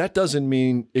 but that doesn't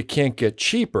mean it can't get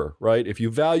cheaper, right? If you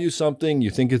value something, you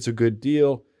think it's a good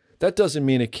deal, that doesn't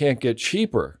mean it can't get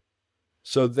cheaper.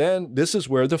 So then this is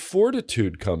where the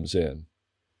fortitude comes in.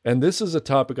 And this is a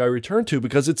topic I return to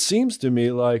because it seems to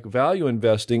me like value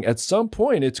investing, at some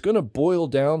point, it's going to boil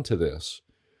down to this.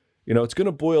 It's going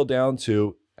to boil down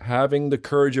to having the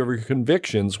courage over your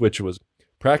convictions, which was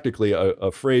practically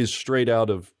a phrase straight out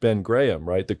of Ben Graham,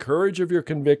 right? The courage of your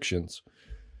convictions.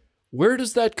 Where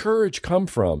does that courage come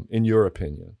from, in your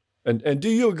opinion? And do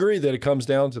you agree that it comes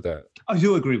down to that? I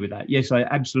do agree with that. Yes, I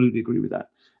absolutely agree with that.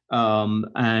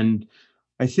 And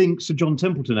I think Sir John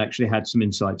Templeton actually had some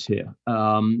insights here.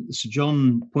 Sir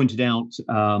John pointed out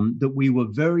that we were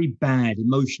very bad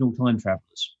emotional time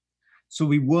travelers. So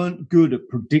we weren't good at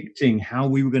predicting how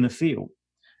we were going to feel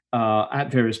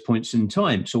at various points in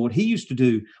time. So what he used to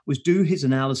do was do his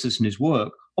analysis and his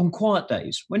work on quiet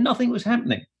days when nothing was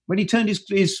happening. When he turned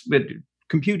his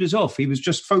computers off, he was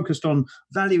just focused on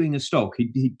valuing a stock.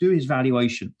 He'd do his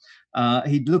valuation.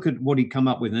 He'd look at what he'd come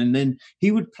up with, and then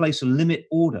he would place a limit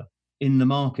order in the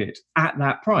market at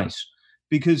that price,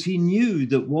 because he knew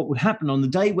that what would happen on the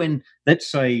day when, let's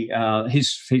say,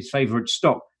 his favorite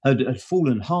stock had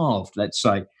fallen halved, let's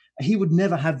say, he would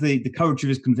never have the courage of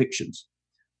his convictions.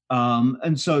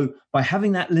 And so by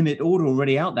having that limit order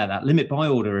already out there, that limit buy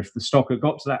order, if the stock had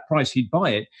got to that price, he'd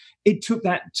buy it. It took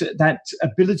that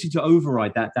ability to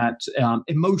override that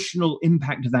emotional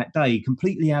impact of that day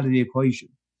completely out of the equation.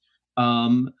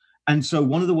 And so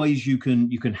one of the ways you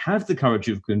can have the courage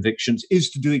of convictions is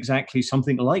to do exactly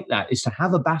something like that, is to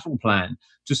have a battle plan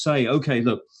to say, okay,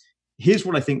 look, here's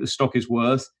what I think the stock is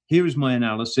worth. Here is my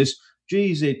analysis.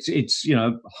 Geez, it's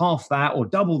half that or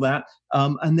double that,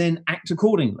 and then act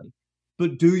accordingly.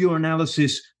 But do your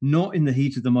analysis not in the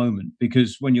heat of the moment,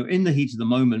 because when you're in the heat of the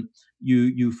moment,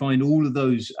 you find all of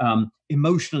those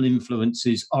emotional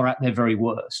influences are at their very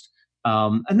worst.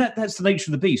 And that's the nature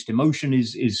of the beast. Emotion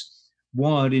is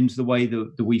wired into the way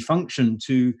that we function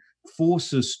to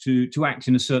force us to act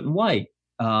in a certain way,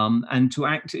 and to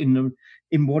act in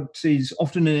what is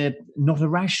often not a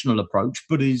rational approach,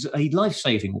 but is a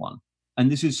life-saving one. And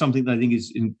this is something that I think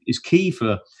is key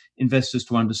for investors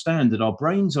to understand, that our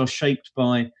brains are shaped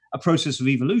by a process of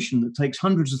evolution that takes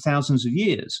hundreds of thousands of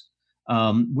years.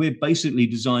 We're basically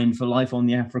designed for life on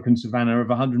the African savanna of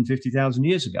 150,000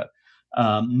 years ago,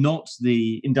 not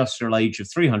the industrial age of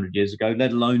 300 years ago,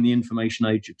 let alone the information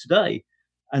age of today.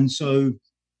 And so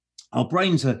Our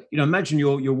brains are, imagine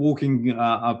you're walking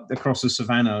up across the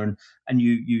savannah, and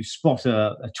you spot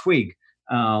a twig,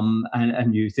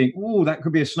 and you think, oh, that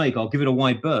could be a snake. I'll give it a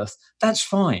wide berth. That's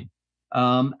fine.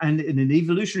 And in an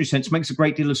evolutionary sense, makes a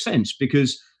great deal of sense,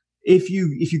 because if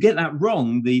you get that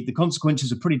wrong, the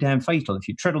consequences are pretty damn fatal. If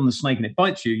you tread on the snake and it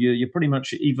bites you, you're pretty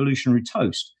much evolutionary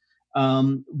toast.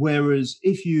 Whereas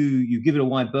if you give it a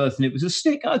wide berth and it was a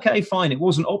stick, okay, fine, it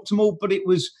wasn't optimal, but it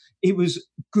was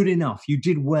good enough. You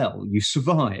did well. You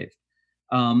survived.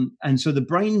 And so the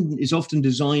brain is often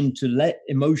designed to let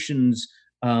emotions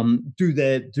do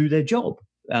their job.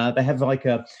 They have like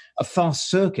a fast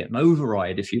circuit, an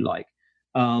override, if you like.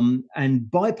 And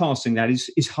bypassing that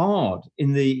is hard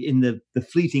in the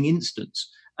fleeting instance.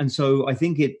 And so I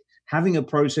think having a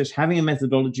process, having a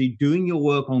methodology, doing your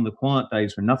work on the quiet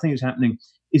days when nothing is happening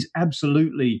is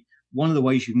absolutely one of the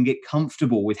ways you can get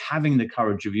comfortable with having the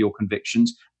courage of your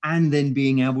convictions and then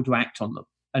being able to act on them.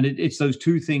 And it's those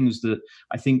two things that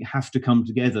I think have to come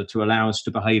together to allow us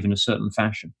to behave in a certain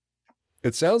fashion.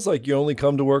 It sounds like you only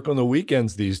come to work on the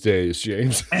weekends these days,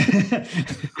 James.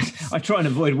 I try and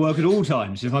avoid work at all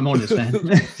times, if I'm honest, man.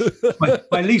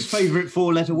 my least favorite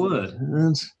four-letter word.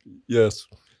 Yes.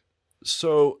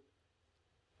 So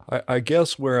I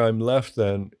guess where I'm left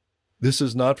then, this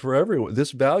is not for everyone.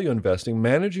 This value investing,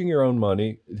 managing your own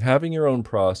money, having your own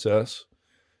process,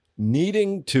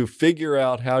 needing to figure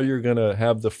out how you're going to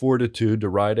have the fortitude to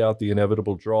ride out the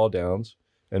inevitable drawdowns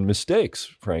and mistakes,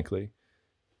 frankly.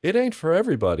 It ain't for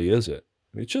everybody, is it?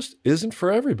 It just isn't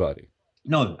for everybody.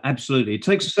 No, absolutely. It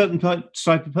takes a certain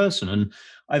type of person. And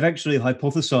I've actually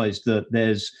hypothesized that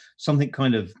there's something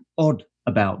kind of odd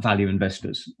about value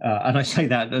investors. And I say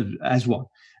that as one.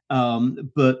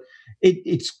 But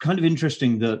it's kind of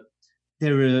interesting that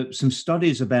there are some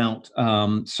studies about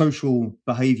social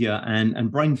behavior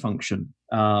and brain function.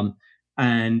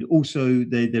 And also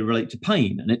they relate to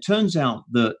pain. And it turns out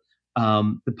that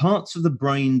the parts of the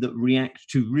brain that react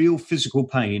to real physical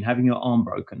pain, having your arm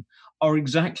broken, are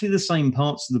exactly the same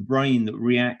parts of the brain that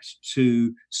react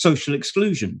to social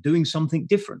exclusion, doing something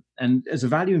different. And as a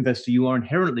value investor, you are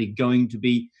inherently going to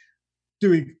be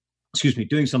doing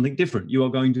something different. You are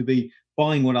going to be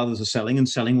buying what others are selling and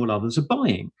selling what others are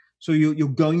buying. So you're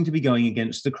going to be going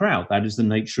against the crowd. That is the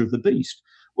nature of the beast.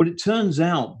 Well, it turns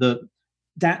out that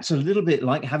that's a little bit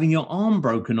like having your arm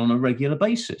broken on a regular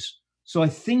basis. So I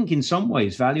think in some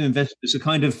ways, value investors are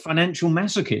kind of financial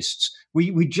masochists.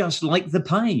 We just like the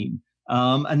pain.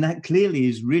 And that clearly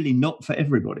is really not for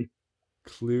everybody.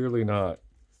 Clearly not.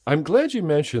 I'm glad you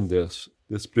mentioned this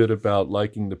bit about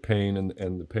liking the pain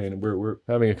and the pain. And we're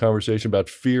having a conversation about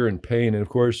fear and pain. And of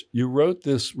course, you wrote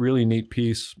this really neat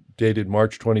piece dated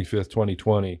March 25th,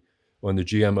 2020 on the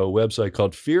GMO website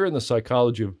called Fear and the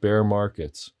Psychology of Bear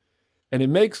Markets. And it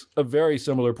makes a very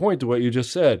similar point to what you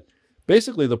just said.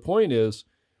 Basically, the point is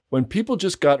when people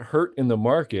just got hurt in the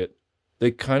market,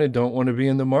 they kind of don't want to be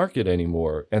in the market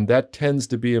anymore. And that tends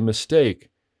to be a mistake.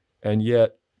 And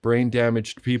yet brain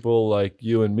damaged people like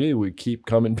you and me, we keep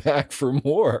coming back for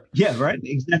more. Yeah, right.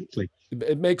 Exactly.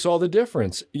 It makes all the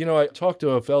difference. I talked to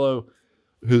a fellow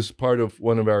who's part of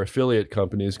one of our affiliate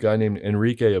companies, a guy named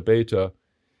Enrique Abeta.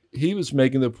 He was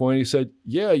making the point, he said,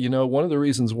 yeah, one of the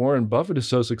reasons Warren Buffett is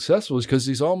so successful is because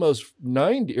he's almost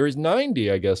 90, or he's 90,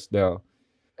 I guess now.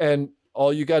 And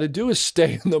all you got to do is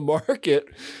stay in the market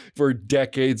for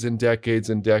decades and decades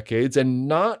and decades and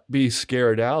not be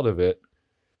scared out of it.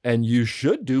 And you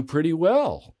should do pretty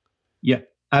well. Yeah,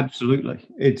 absolutely.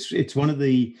 It's one of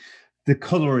the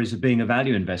colours of being a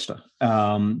value investor.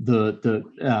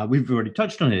 We've already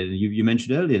touched on it. You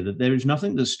mentioned earlier that there is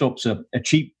nothing that stops a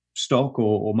cheap stock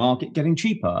or market getting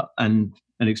cheaper and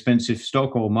an expensive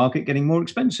stock or market getting more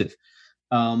expensive.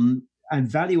 And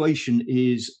valuation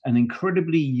is an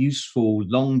incredibly useful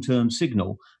long-term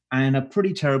signal and a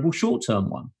pretty terrible short-term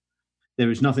one.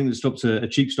 There is nothing that stops a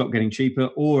cheap stock getting cheaper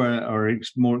or a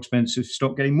more expensive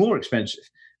stock getting more expensive.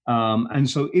 And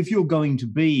so if you're going to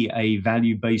be a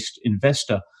value-based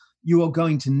investor, you are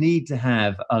going to need to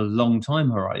have a long time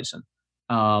horizon.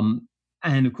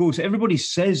 And of course, everybody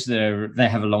says they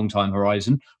have a long time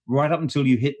horizon right up until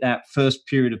you hit that first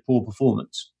period of poor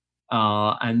performance.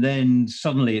 And then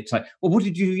suddenly it's like, well, what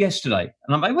did you do yesterday?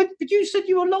 And I'm like, what? But you said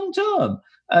you were long term.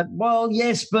 Well,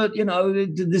 yes, but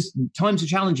this times are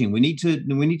challenging. We need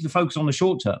to focus on the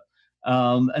short term.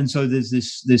 And so there's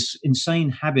this insane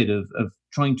habit of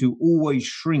trying to always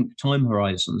shrink time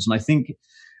horizons. And I think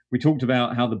we talked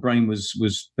about how the brain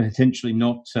was potentially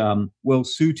not well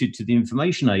suited to the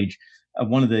information age.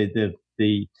 One of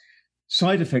the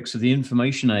side effects of the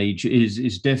information age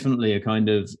is definitely a kind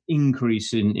of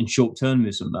increase in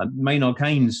short-termism. Maynard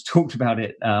Keynes talked about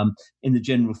it in the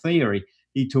general theory.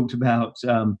 He talked about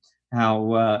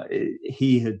how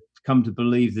he had come to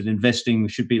believe that investing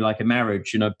should be like a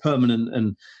marriage, permanent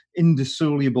and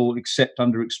indissoluble except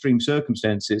under extreme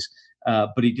circumstances.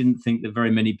 But he didn't think that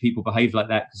very many people behaved like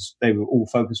that because they were all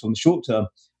focused on the short term.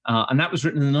 And that was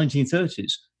written in the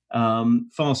 1930s.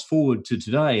 Fast forward to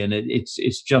today, and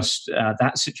it's just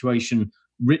that situation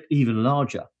writ even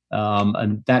larger.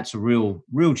 And that's a real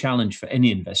challenge for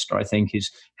any investor, I think,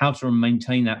 is how to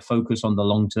maintain that focus on the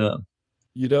long term.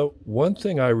 One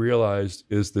thing I realized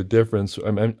is the difference.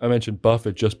 I mentioned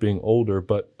Buffett just being older,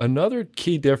 but another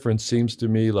key difference seems to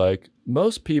me like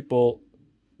most people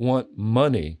want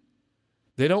money.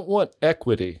 They don't want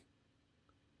equity.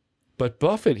 But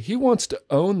Buffett, he wants to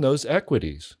own those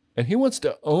equities, and he wants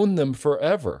to own them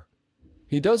forever.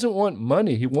 He doesn't want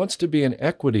money. He wants to be an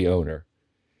equity owner.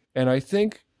 And I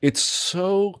think it's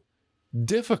so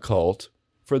difficult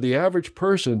for the average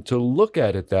person to look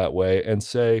at it that way and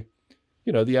say,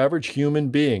 the average human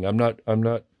being,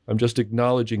 I'm just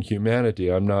acknowledging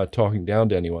humanity. I'm not talking down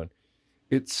to anyone.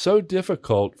 It's so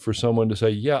difficult for someone to say,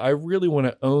 yeah, I really want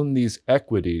to own these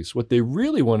equities. What they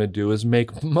really want to do is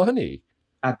make money.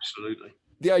 Absolutely.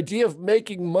 The idea of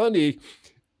making money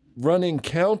running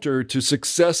counter to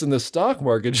success in the stock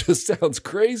market just sounds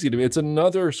crazy to me. It's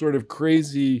another sort of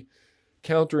crazy,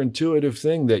 counterintuitive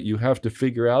thing that you have to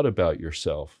figure out about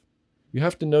yourself. You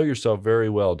have to know yourself very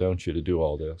well, don't you, to do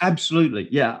all this? Absolutely,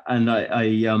 yeah. And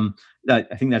I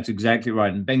think that's exactly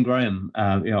right. And Ben Graham,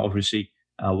 obviously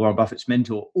Warren Buffett's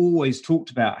mentor, always talked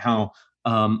about how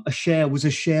a share was a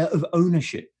share of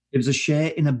ownership. It was a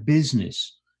share in a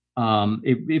business.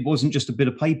 It wasn't just a bit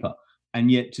of paper. And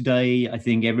yet today, I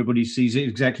think everybody sees it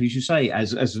exactly as you say,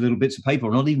 as little bits of paper,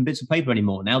 or not even bits of paper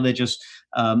anymore. Now they're just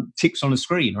ticks on a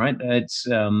screen, right? It's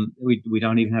we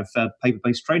don't even have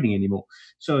paper-based trading anymore.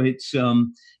 So it's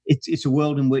a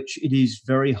world in which it is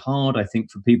very hard, I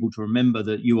think, for people to remember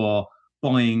that you are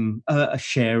buying a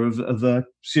share of a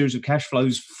series of cash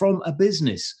flows from a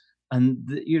business. And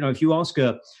if you ask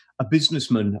a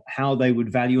businessman how they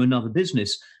would value another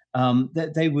business,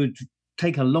 that they would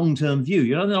take a long-term view.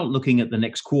 They're not looking at the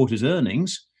next quarter's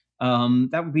earnings.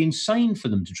 That would be insane for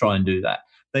them to try and do that.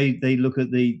 They look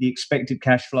at the expected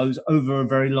cash flows over a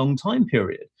very long time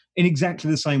period in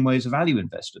exactly the same way as a value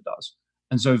investor does.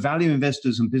 And so value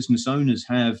investors and business owners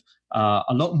have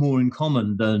a lot more in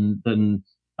common than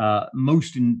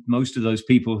most of those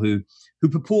people who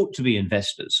purport to be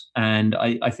investors. And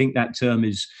I think that term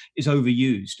is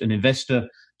overused. An investor,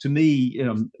 to me,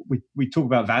 we talk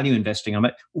about value investing. I'm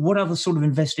like, what other sort of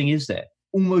investing is there?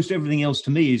 Almost everything else to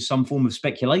me is some form of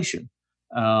speculation.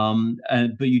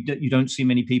 But you don't see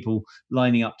many people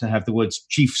lining up to have the words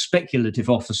chief speculative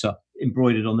officer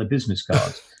embroidered on their business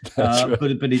cards. Right.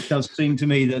 But it does seem to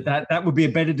me that would be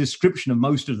a better description of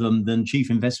most of them than chief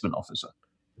investment officer.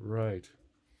 Right.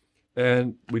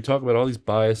 And we talk about all these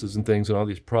biases and things and all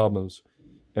these problems,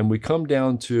 and we come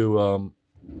down to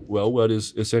what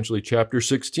is essentially chapter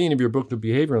 16 of your book, The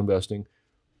Behavioral Investing.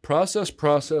 Process,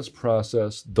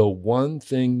 the one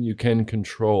thing you can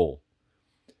control.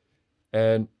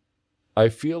 And I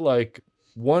feel like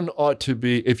one ought to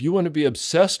be, if you want to be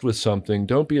obsessed with something,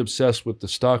 don't be obsessed with the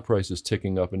stock prices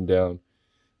ticking up and down.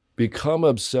 Become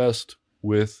obsessed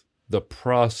with the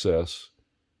process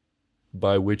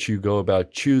by which you go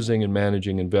about choosing and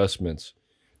managing investments.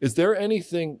 Is there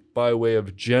anything by way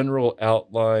of general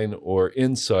outline or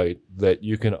insight that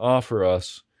you can offer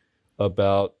us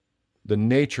about the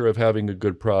nature of having a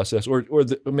good process, or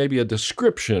maybe a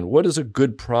description? What does a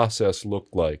good process look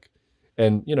like?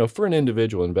 And, for an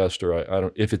individual investor, I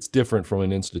don't, if it's different from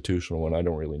an institutional one, I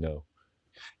don't really know.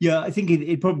 Yeah, I think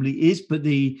it probably is, but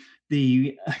I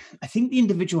think the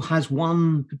individual has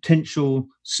one potential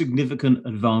significant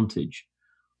advantage,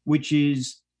 which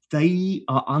is they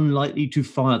are unlikely to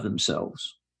fire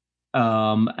themselves.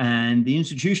 And the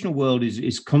institutional world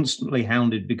is constantly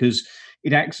hounded because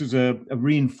it acts as a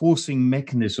reinforcing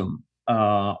mechanism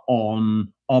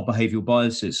on our behavioral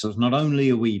biases. So not only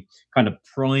are we kind of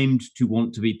primed to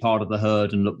want to be part of the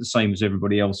herd and look the same as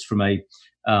everybody else from a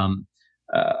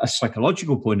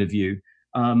psychological point of view,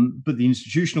 but the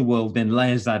institutional world then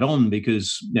layers that on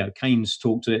because Keynes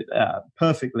talked to it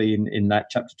perfectly in that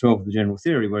chapter 12 of the General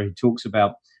Theory, where he talks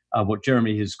about what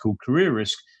Jeremy has called career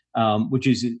risk, which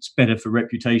is it's better for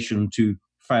reputation to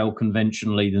fail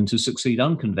conventionally than to succeed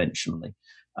unconventionally.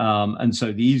 And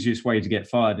so the easiest way to get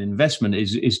fired in investment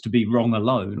is to be wrong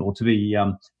alone, or to be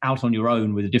out on your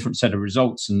own with a different set of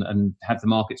results and have the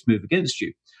markets move against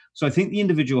you. So I think the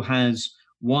individual has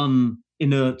one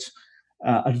inert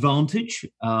advantage,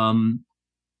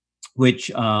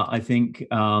 which I think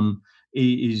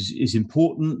is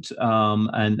important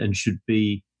and should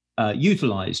be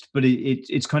utilized, but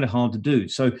it's kind of hard to do.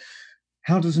 So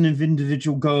how does an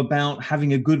individual go about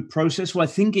having a good process? Well, I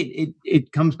think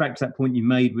it comes back to that point you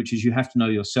made, which is you have to know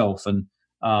yourself. And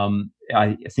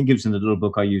I think it was in the little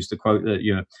book I used the quote that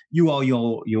you are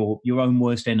your own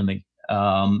worst enemy,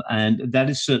 and that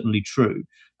is certainly true.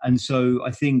 And so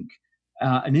I think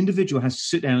an individual has to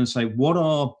sit down and say, what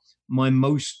are my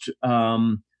most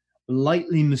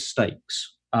likely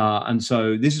mistakes? And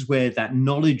so this is where that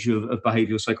knowledge of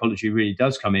behavioral psychology really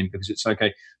does come in, because it's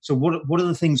okay. So what are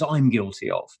the things I'm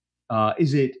guilty of?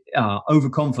 Is it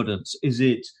overconfidence? Is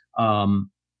it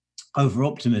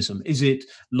over-optimism? Is it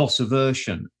loss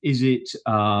aversion? Is it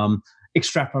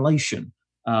extrapolation?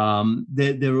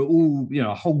 There are all,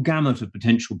 a whole gamut of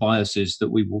potential biases that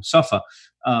we will suffer.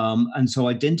 And so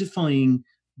identifying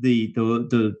the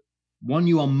one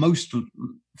you are most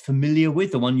familiar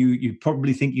with, the one you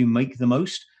probably think you make the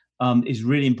most, is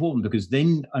really important, because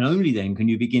then and only then can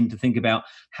you begin to think about,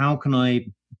 how can I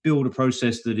build a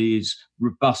process that is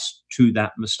robust to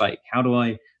that mistake? How do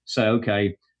I say,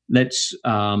 okay, let's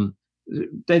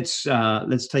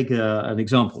take an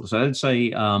example. So let's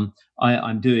say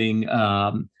I'm doing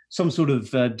some sort of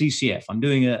DCF. I'm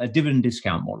doing a dividend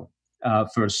discount model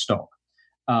for a stock,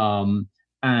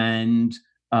 and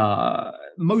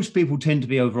most people tend to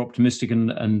be over-optimistic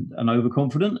and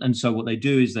overconfident. And so what they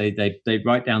do is they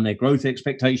write down their growth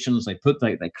expectations. They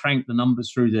crank the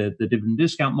numbers through the dividend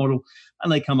discount model,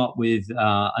 and they come up with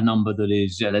a number that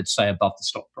is, let's say, above the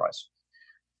stock price.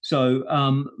 So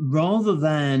rather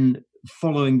than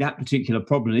following that particular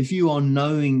problem, if you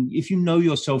know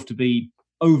yourself to be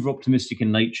over-optimistic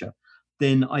in nature,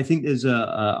 then I think there's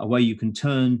a way you can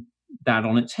turn that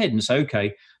on its head and say,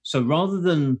 okay, so rather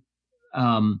than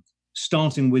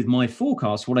starting with my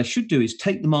forecast, what I should do is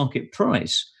take the market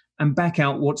price and back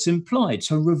out what's implied.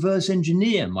 So reverse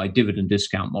engineer my dividend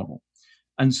discount model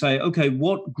and say, okay,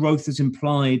 what growth is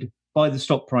implied by the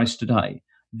stock price today?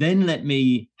 Then let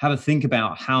me have a think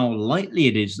about how likely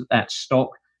it is that stock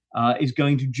is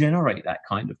going to generate that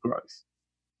kind of growth.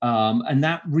 And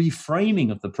that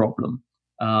reframing of the problem,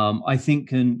 I think,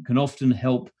 can often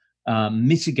help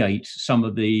mitigate some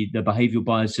of the behavioral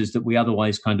biases that we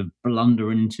otherwise kind of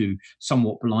blunder into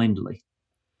somewhat blindly.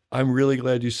 I'm really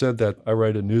glad you said that. I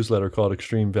write a newsletter called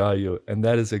Extreme Value, and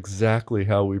that is exactly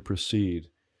how we proceed.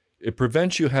 It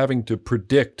prevents you having to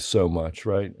predict so much,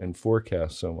 right? And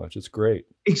forecast so much. It's great.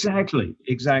 Exactly.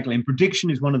 And prediction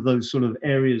is one of those sort of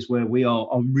areas where we are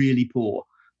really poor.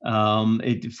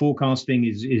 Forecasting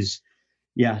is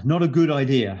not a good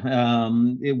idea.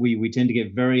 We tend to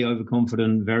get very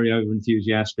overconfident, very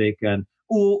overenthusiastic,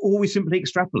 or we simply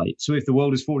extrapolate. So if the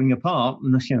world is falling apart,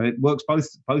 it works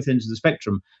both ends of the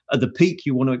spectrum. At the peak,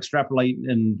 you want to extrapolate,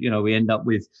 and we end up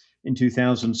with, in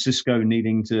 2000, Cisco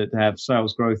needing to have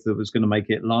sales growth that was going to make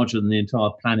it larger than the entire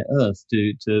planet Earth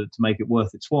to make it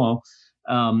worth its while.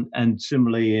 And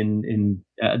similarly, in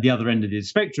the other end of the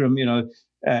spectrum,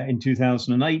 in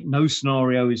 2008, no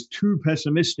scenario is too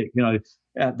pessimistic.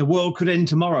 The world could end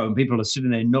tomorrow, and people are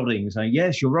sitting there nodding, saying,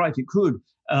 "Yes, you're right, it could."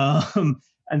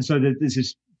 And so there's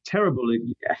this terrible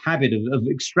habit of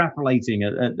extrapolating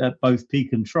at both peak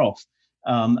and trough.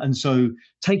 And so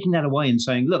taking that away and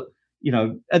saying, look,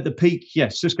 at the peak,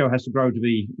 yes, Cisco has to grow to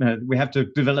be, we have to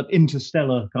develop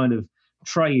interstellar kind of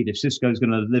trade if Cisco is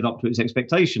going to live up to its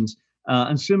expectations.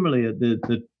 And similarly, at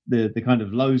the kind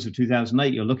of lows of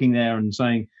 2008, you're looking there and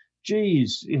saying,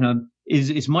 geez,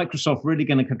 is Microsoft really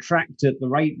going to contract at the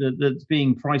rate that's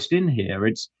being priced in here?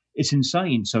 It's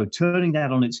insane. So turning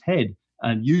that on its head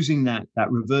and using that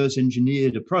reverse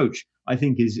engineered approach, I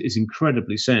think is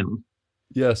incredibly sound.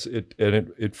 Yes,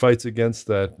 it fights against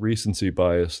that recency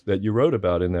bias that you wrote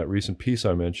about in that recent piece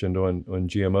I mentioned on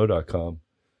GMO.com.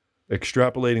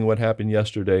 Extrapolating what happened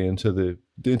yesterday into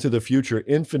the future,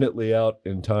 infinitely out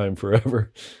in time,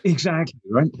 forever. Exactly,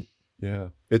 right? Yeah.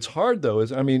 It's hard, though.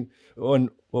 On,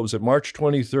 what was it, March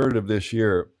 23rd of this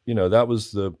year, that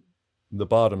was the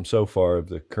bottom so far of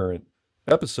the current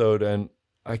episode. And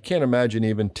I can't imagine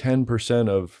even 10%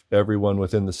 of everyone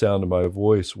within the sound of my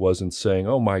voice wasn't saying,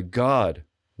 oh my God,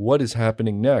 what is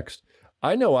happening next?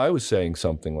 I know I was saying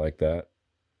something like that.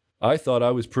 I thought I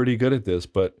was pretty good at this,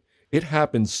 but it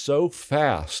happened so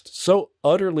fast, so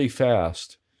utterly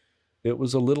fast. It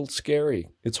was a little scary.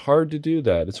 It's hard to do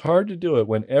that. It's hard to do it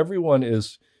when everyone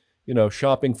is,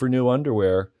 shopping for new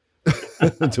underwear,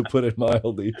 to put it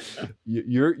mildly.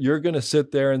 You're going to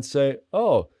sit there and say,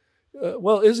 oh,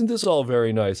 Well, isn't this all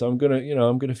very nice? I'm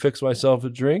gonna fix myself a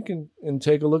drink and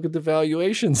take a look at the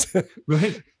valuations.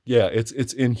 Right. Yeah,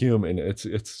 it's inhuman.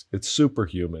 It's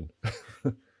superhuman.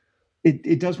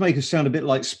 It does make us sound a bit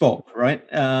like Spock, right?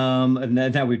 And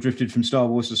now we've drifted from Star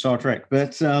Wars to Star Trek.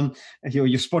 But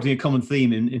you're spotting a common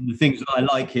theme in the things that I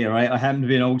like here. I happen to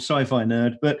be an old sci-fi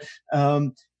nerd, but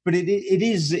it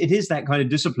is that kind of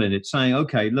discipline. It's saying,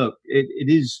 okay, look, it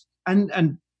is,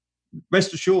 and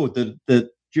rest assured that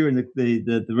during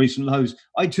the recent lows,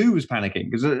 I too was panicking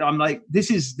because I'm like,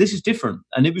 this is different,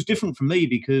 and it was different for me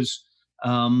because.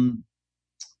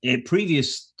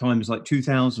 Previous times like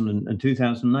 2000 and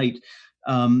 2008,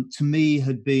 to me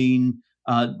had been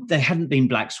they hadn't been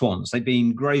black swans. They'd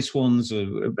been grey swans.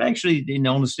 Actually, in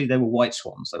honesty, they were white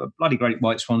swans. They were bloody great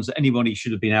white swans that anybody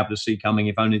should have been able to see coming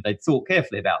if only they'd thought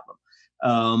carefully about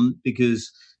them.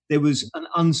 Because there was an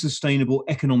unsustainable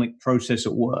economic process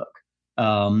at work.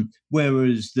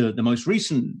 Whereas the most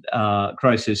recent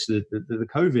crisis, the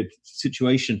COVID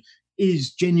situation,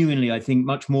 is genuinely, I think,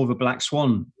 much more of a black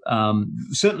swan.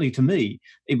 Certainly to me,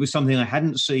 it was something I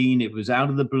hadn't seen. It was out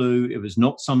of the blue. It was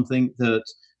not something that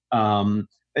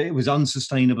it was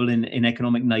unsustainable in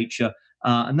economic nature.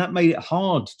 And that made it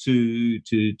hard to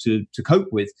cope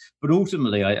with. But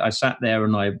ultimately, I sat there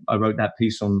and I wrote that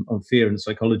piece on fear and the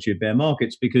psychology of bear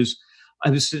markets because I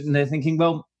was sitting there thinking,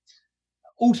 well,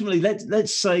 ultimately,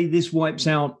 let's say this wipes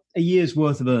out a year's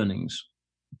worth of earnings.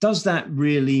 Does that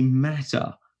really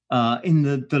matter in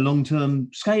the long-term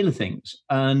scale of things?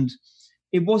 And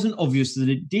it wasn't obvious that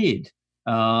it did.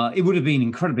 It would have been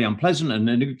incredibly unpleasant, and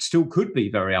it still could be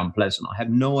very unpleasant. I have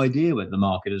no idea whether the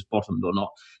market has bottomed or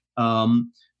not.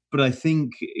 But I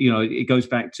think it goes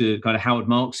back to kind of Howard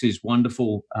Marks's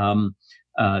wonderful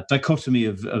dichotomy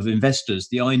of investors: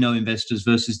 the I know investors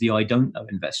versus the I don't know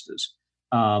investors.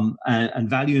 And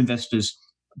value investors,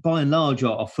 by and large,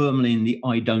 are firmly in the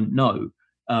I don't know.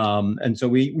 And so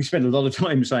we spend a lot of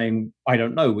time saying I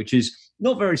don't know, which is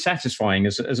not very satisfying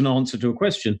as an answer to a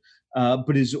question,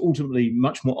 but is ultimately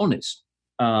much more honest.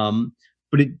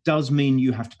 But it does mean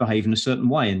you have to behave in a certain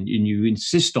way, and you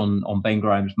insist on Ben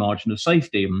Graham's margin of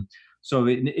safety. And so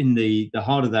in the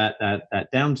heart of that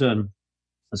downturn,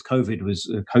 as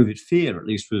COVID fear at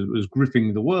least was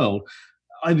gripping the world,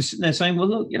 I was sitting there saying, well,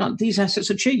 look, these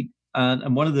assets are cheap.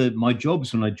 And one of my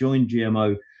jobs when I joined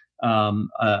GMO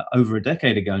over a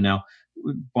decade ago now,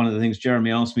 one of the things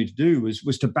Jeremy asked me to do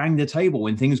was to bang the table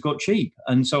when things got cheap.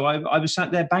 And so I was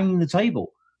sat there banging the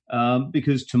table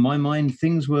because to my mind,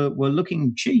 things were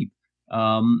looking cheap.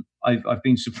 I've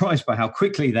been surprised by how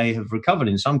quickly they have recovered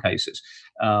in some cases.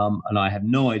 And I have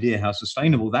no idea how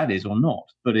sustainable that is or not.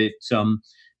 But it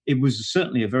was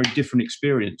certainly a very different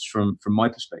experience from my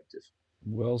perspective.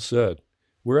 Well said.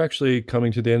 We're actually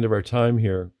coming to the end of our time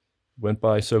here. Went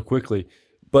by so quickly.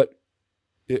 But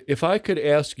if I could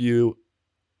ask you,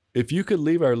 if you could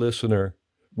leave our listener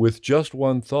with just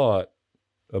one thought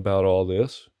about all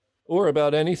this, or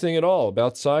about anything at all,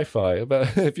 about sci-fi,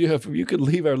 if you could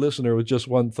leave our listener with just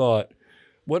one thought,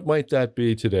 what might that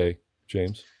be today,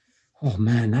 James? Oh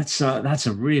man, that's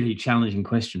a really challenging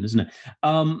question, isn't it?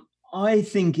 I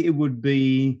think it would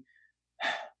be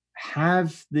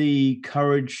have the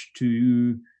courage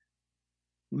to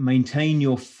maintain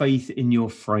your faith in your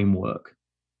framework.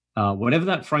 Whatever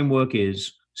that framework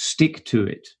is, stick to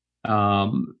it.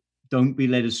 Don't be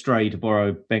led astray, to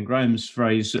borrow Ben Graham's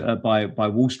phrase, by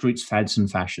Wall Street's fads and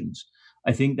fashions.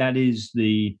 I think that is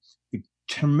the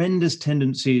tremendous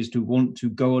tendency is to want to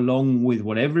go along with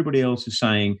what everybody else is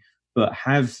saying, but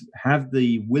have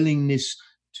the willingness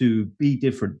to be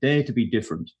different, dare to be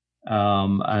different.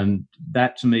 And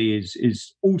that to me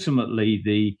is ultimately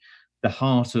the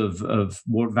heart of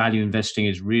what value investing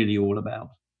is really all about.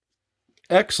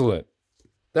 Excellent.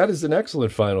 That is an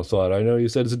excellent final thought. I know you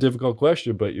said it's a difficult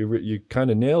question, but you kind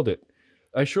of nailed it.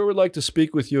 I sure would like to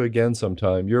speak with you again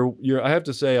sometime. I have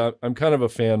to say, I'm kind of a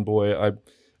fanboy.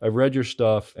 I've read your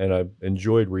stuff and I've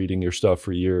enjoyed reading your stuff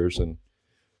for years, and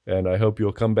I hope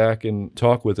you'll come back and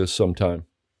talk with us sometime.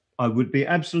 I would be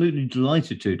absolutely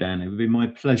delighted to, Dan. It would be my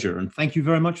pleasure. And thank you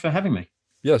very much for having me.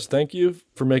 Yes, thank you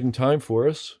for making time for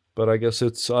us. But I guess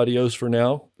it's adios for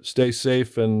now. Stay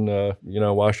safe and,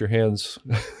 wash your hands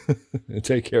and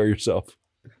take care of yourself.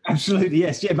 Absolutely,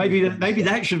 yes. Yeah, maybe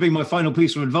that should be my final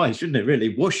piece of advice, shouldn't it?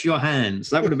 Really, wash your hands.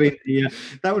 That would have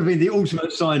been the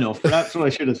ultimate sign off. But that's what I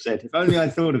should have said. If only I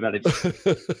thought about it.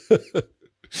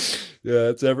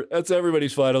 Yeah, that's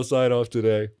everybody's final sign off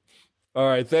today. All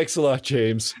right, thanks a lot,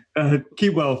 James.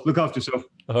 Keep well. Look after yourself.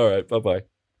 All right, bye-bye.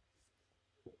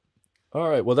 All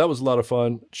right. Well, that was a lot of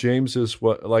fun. James is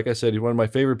like I said, he's one of my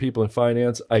favorite people in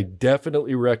finance. I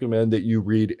definitely recommend that you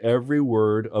read every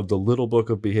word of the Little Book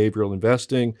of Behavioral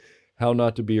Investing, How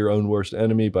Not to Be Your Own Worst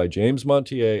Enemy by James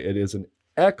Montier. It is an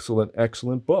excellent,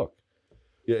 excellent book.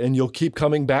 And you'll keep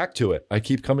coming back to it. I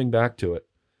keep coming back to it.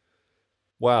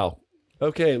 Wow.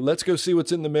 Okay, let's go see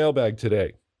what's in the mailbag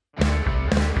today.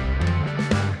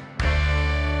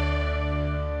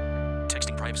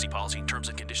 Privacy policy. Terms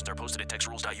and conditions are posted at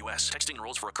textrules.us. Texting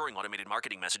enrolls for recurring automated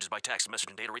marketing messages by text. Message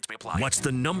and data rates may apply. What's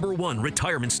the #1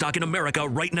 retirement stock in America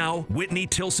right now? Whitney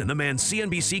Tilson, the man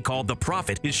CNBC called the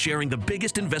Prophet, is sharing the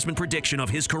biggest investment prediction of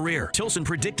his career. Tilson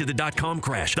predicted the dot-com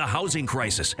crash, the housing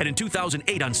crisis, and in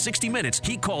 2008 on 60 Minutes,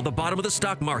 he called the bottom of the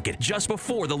stock market just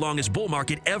before the longest bull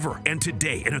market ever. And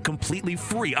today, in a completely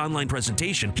free online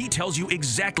presentation, he tells you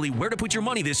exactly where to put your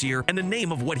money this year and the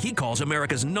name of what he calls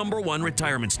America's #1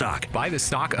 retirement stock. Buy the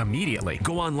stock immediately.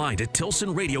 Go online to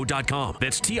tilsonradio.com.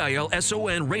 That's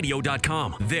TILSON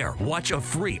radio.com. There, watch a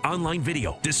free online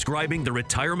video describing the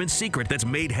retirement secret that's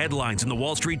made headlines in the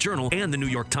Wall Street Journal and the New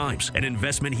York Times. An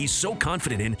investment he's so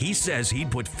confident in, he says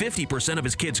he'd put 50% of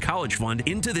his kids' college fund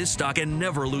into this stock and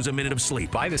never lose a minute of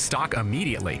sleep. Buy the stock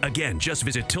immediately. Again, just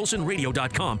visit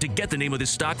tilsonradio.com to get the name of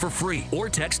this stock for free, or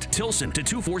text Tilson to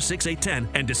 246-810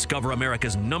 and discover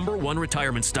America's #1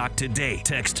 retirement stock today.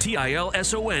 Text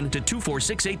TILSON to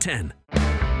 246-810.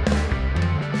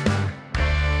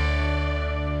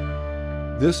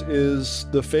 This is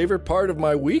the favorite part of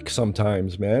my week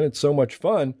sometimes, man. It's so much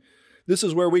fun. This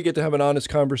is where we get to have an honest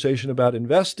conversation about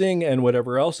investing and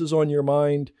whatever else is on your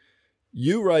mind.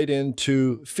 You write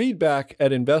into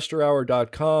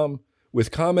feedback@investorhour.com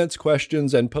with comments,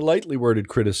 questions, and politely worded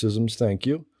criticisms. Thank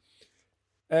you.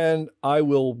 And I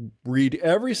will read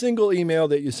every single email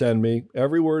that you send me,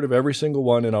 every word of every single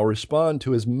one, and I'll respond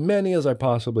to as many as I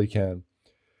possibly can.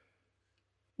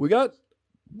 We got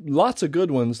lots of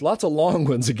good ones, lots of long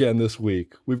ones again this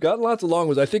week. We've got lots of long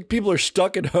ones. I think people are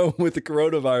stuck at home with the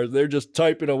coronavirus. They're just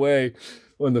typing away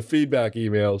on the feedback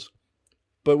emails.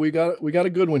 But we got a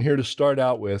good one here to start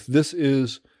out with. This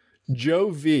is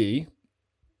Joe V.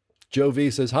 Joe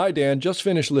V says, "Hi, Dan, just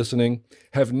finished listening.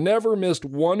 Have never missed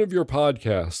one of your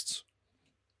podcasts.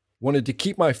 Wanted to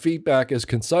keep my feedback as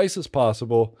concise as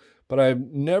possible, but I've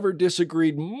never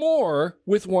disagreed more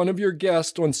with one of your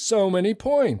guests on so many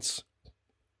points."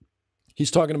 He's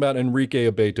talking about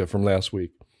Enrique Abeta from last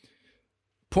week.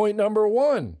 Point number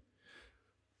 1.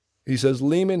 He says,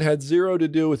 Lehman had zero to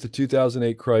do with the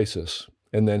 2008 crisis.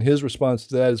 And then his response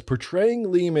to that is,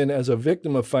 portraying Lehman as a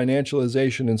victim of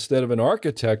financialization instead of an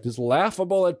architect is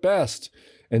laughable at best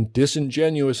and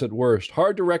disingenuous at worst.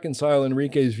 Hard to reconcile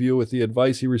Enrique's view with the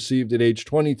advice he received at age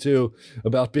 22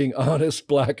 about being honest,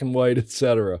 black and white,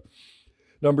 etc.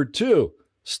 Number 2,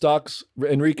 stocks,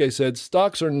 Enrique said,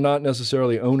 stocks are not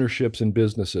necessarily ownerships in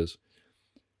businesses.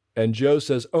 And Joe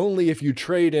says, only if you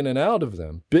trade in and out of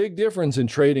them. Big difference in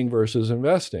trading versus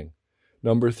investing.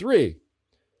 Number 3,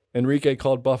 Enrique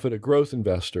called Buffett a growth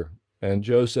investor. And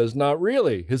Joe says, not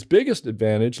really. His biggest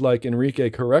advantage, like Enrique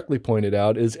correctly pointed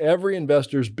out, is every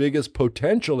investor's biggest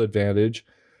potential advantage,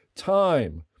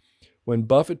 time. When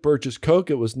Buffett purchased Coke,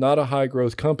 it was not a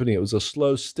high-growth company. It was a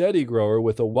slow, steady grower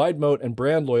with a wide moat and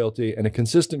brand loyalty and a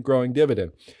consistent growing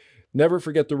dividend. Never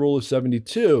forget the rule of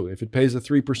 72. If it pays a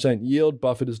 3% yield,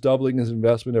 Buffett is doubling his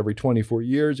investment every 24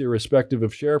 years, irrespective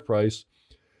of share price.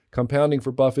 Compounding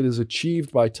for Buffett is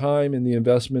achieved by time in the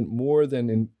investment more than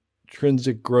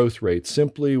intrinsic growth rate.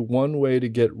 Simply one way to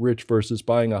get rich versus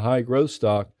buying a high growth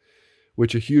stock,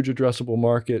 which a huge addressable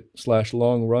market /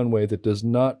 long runway that does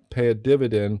not pay a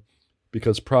dividend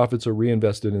because profits are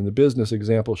reinvested in the business.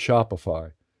 Example,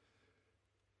 Shopify.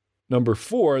 Number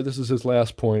 4, this is his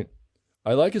last point.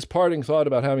 I like his parting thought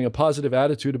about having a positive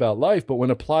attitude about life, but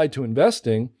when applied to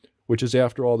investing, which is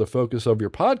after all the focus of your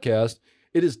podcast,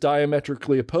 it is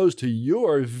diametrically opposed to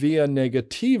your via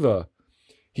negativa.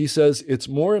 He says it's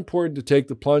more important to take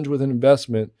the plunge with an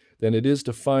investment than it is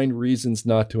to find reasons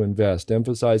not to invest,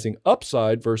 emphasizing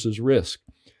upside versus risk.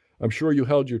 I'm sure you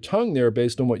held your tongue there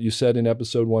based on what you said in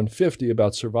episode 150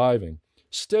 about surviving.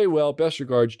 Stay well. Best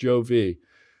regards, Joe V.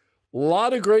 A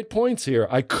lot of great points here.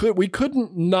 We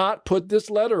couldn't not put this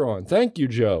letter on. Thank you,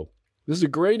 Joe. This is a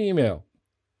great email.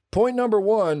 Point number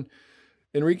 1,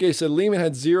 Enrique said Lehman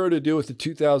had zero to do with the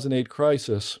 2008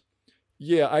 crisis.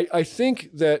 Yeah, I think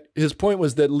that his point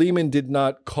was that Lehman did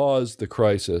not cause the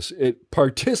crisis. It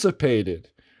participated,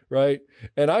 right?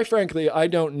 And I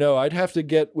don't know. I'd have to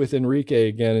get with Enrique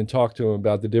again and talk to him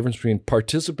about the difference between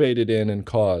participated in and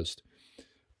caused.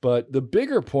 But the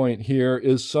bigger point here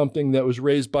is something that was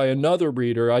raised by another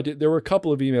reader. There were a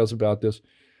couple of emails about this,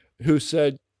 who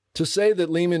said, To say that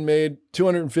Lehman made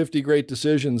 250 great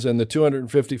decisions and the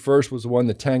 251st was the one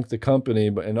that tanked the company,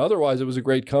 and otherwise it was a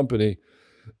great company,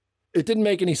 it didn't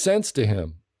make any sense to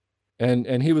him.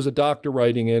 And he was a doctor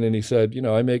writing in, and he said,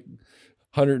 I make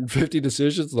 150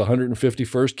 decisions, the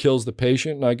 151st kills the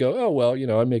patient. And I go, oh, well,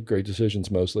 I make great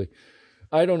decisions mostly.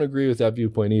 I don't agree with that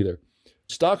viewpoint either.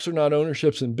 Stocks are not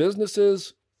ownerships in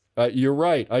businesses. You're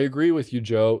right. I agree with you,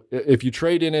 Joe. If you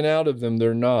trade in and out of them,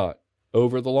 they're not.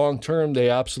 Over the long term, they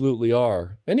absolutely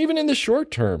are. And even in the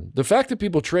short term, the fact that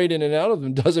people trade in and out of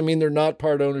them doesn't mean they're not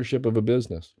part ownership of a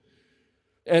business.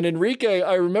 And Enrique,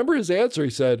 I remember his answer. He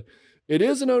said, it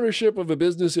is an ownership of a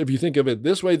business if you think of it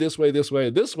this way, this way, this way,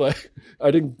 this way.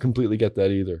 I didn't completely get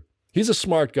that either. He's a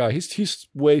smart guy. He's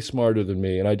way smarter than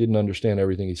me, and I didn't understand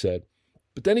everything he said.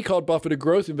 But then he called Buffett a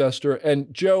growth investor.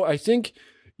 And Joe, I think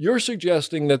you're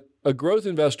suggesting that a growth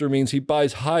investor means he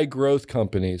buys high growth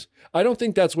companies. I don't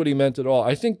think that's what he meant at all.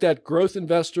 I think that growth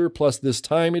investor plus this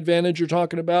time advantage you're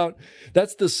talking about,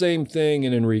 that's the same thing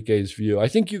in Enrique's view. I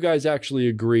think you guys actually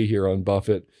agree here on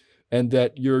Buffett, and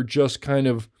that you're just kind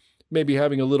of maybe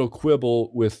having a little quibble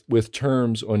with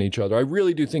terms on each other. I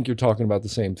really do think you're talking about the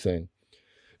same thing.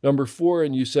 Number 4,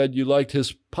 and you said you liked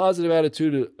his positive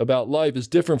attitude about life is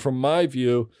different from my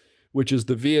view, which is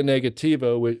the via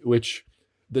negativa, which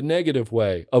the negative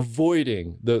way,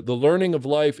 avoiding. The learning of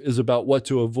life is about what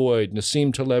to avoid.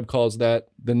 Nassim Taleb calls that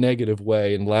the negative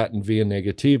way, in Latin via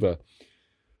negativa.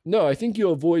 No, I think you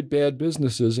avoid bad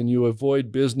businesses and you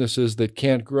avoid businesses that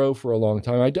can't grow for a long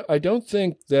time. I don't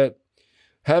think that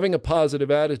having a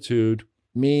positive attitude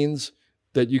means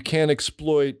that you can't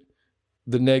exploit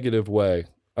the negative way.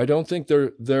 I don't think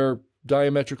they're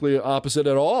diametrically opposite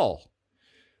at all.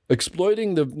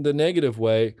 Exploiting the negative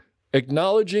way,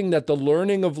 acknowledging that the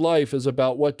learning of life is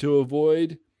about what to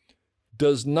avoid,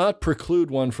 does not preclude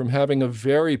one from having a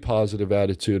very positive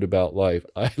attitude about life.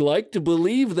 I like to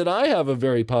believe that I have a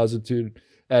very positive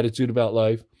attitude about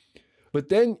life. But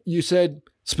then you said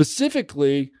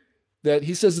specifically that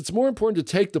he says it's more important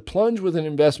to take the plunge with an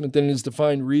investment than it is to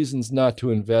find reasons not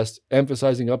to invest,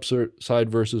 emphasizing upside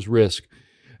versus risk.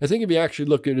 I think if you actually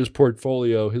look at his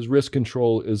portfolio, his risk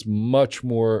control is much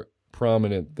more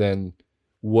prominent than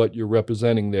what you're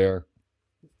representing there.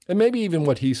 And maybe even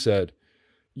what he said.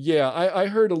 Yeah, I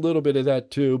heard a little bit of that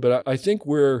too, but I think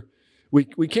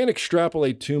we can't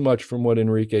extrapolate too much from what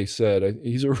Enrique said.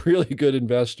 He's a really good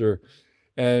investor.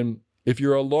 And if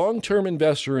you're a long-term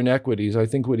investor in equities, I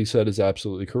think what he said is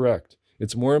absolutely correct.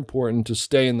 It's more important to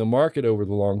stay in the market over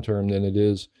the long term than it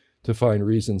is to find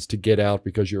reasons to get out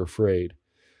because you're afraid.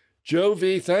 Joe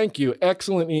V, thank you.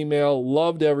 Excellent email.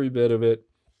 Loved every bit of it.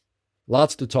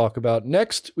 Lots to talk about.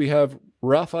 Next, we have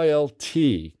Raphael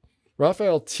T.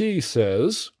 Raphael T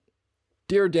says,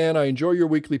 Dear Dan, I enjoy your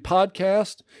weekly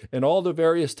podcast and all the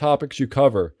various topics you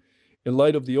cover. In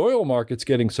light of the oil markets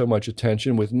getting so much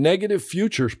attention with negative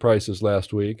futures prices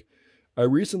last week, I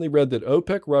recently read that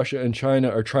OPEC, Russia, and China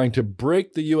are trying to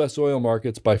break the U.S. oil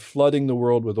markets by flooding the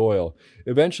world with oil.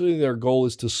 Eventually, their goal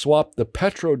is to swap the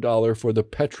petrodollar for the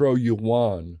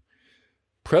petro-yuan.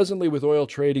 Presently, with oil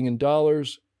trading in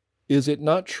dollars, is it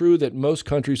not true that most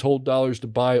countries hold dollars to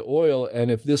buy oil,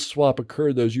 and if this swap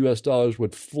occurred, those U.S. dollars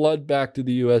would flood back to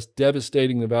the U.S.,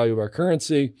 devastating the value of our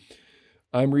currency?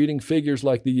 I'm reading figures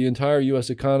like the entire U.S.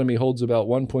 economy holds about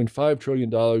 $1.5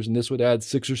 trillion, and this would add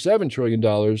 $6 or $7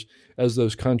 trillion as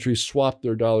those countries swap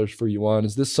their dollars for yuan.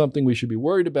 Is this something we should be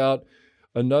worried about?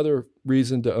 Another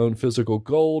reason to own physical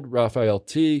gold, Raphael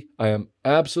T. I am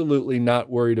absolutely not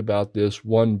worried about this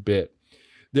one bit.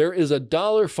 There is a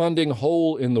dollar funding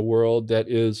hole in the world that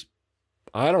is,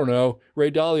 I don't know,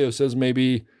 Ray Dalio says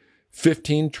maybe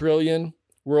 15 trillion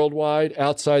worldwide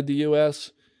outside the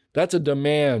U.S. That's a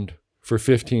demand for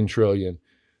 15 trillion.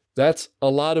 That's a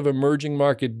lot of emerging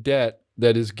market debt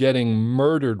that is getting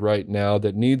murdered right now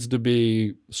that needs to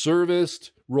be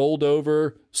serviced, rolled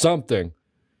over, something.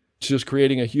 It's just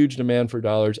creating a huge demand for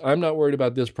dollars. I'm not worried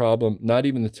about this problem, not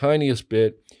even the tiniest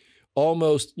bit.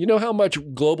 Almost, you know how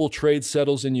much global trade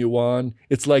settles in yuan?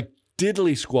 It's like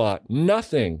diddly squat,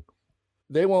 nothing.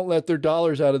 They won't let their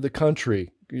dollars out of the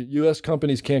country. U.S.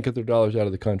 companies can't get their dollars out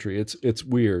of the country. It's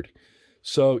weird.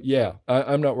 So yeah,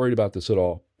 I'm not worried about this at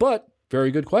all. But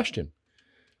very good question.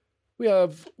 We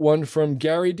have one from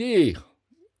Gary D.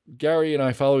 Gary and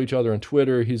I follow each other on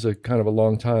Twitter. He's a kind of a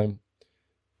long-time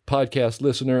podcast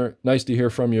listener. Nice to hear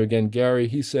from you again, Gary.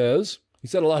 He said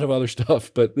a lot of other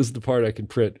stuff, but this is the part I can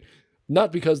print.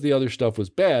 Not because the other stuff was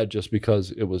bad, just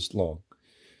because it was long.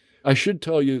 I should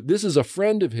tell you, this is a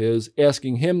friend of his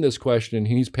asking him this question, and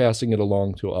he's passing it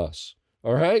along to us.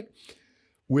 All right?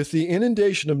 With the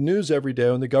inundation of news every day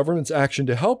on the government's action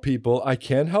to help people, I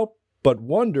can't help but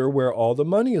wonder where all the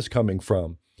money is coming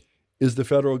from. Is the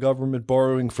federal government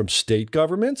borrowing from state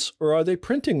governments, or are they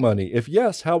printing money? If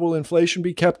yes, how will inflation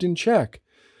be kept in check?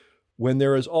 When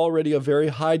there is already a very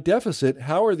high deficit,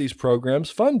 how are these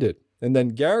programs funded? And then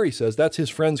Gary says, that's his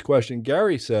friend's question.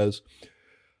 Gary says,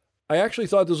 I actually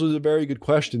thought this was a very good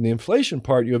question. The inflation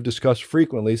part you have discussed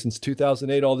frequently. Since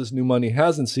 2008, all this new money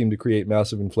hasn't seemed to create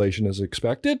massive inflation as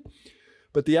expected.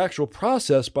 But the actual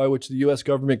process by which the U.S.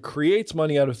 government creates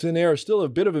money out of thin air is still a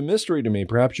bit of a mystery to me.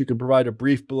 Perhaps you could provide a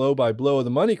brief blow-by-blow of the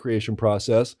money creation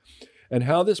process and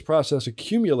how this process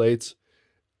accumulates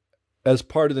as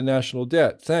part of the national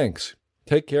debt. Thanks.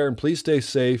 Take care and please stay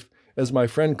safe. As my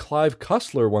friend Clive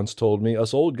Cussler once told me,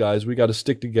 us old guys, we got to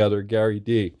stick together, Gary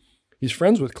D. He's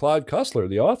friends with Clive Cussler,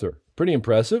 the author. Pretty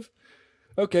impressive.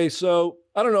 Okay, so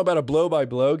I don't know about a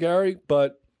blow-by-blow, Gary,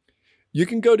 but you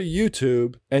can go to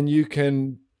YouTube and you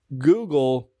can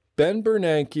Google Ben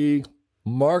Bernanke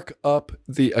mark up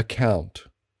the account.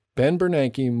 Ben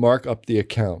Bernanke mark up the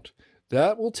account.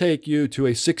 That will take you to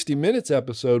a 60 Minutes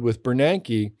episode with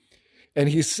Bernanke, and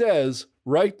he says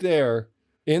right there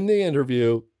in the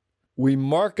interview, we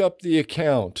mark up the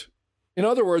account. In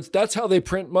other words, that's how they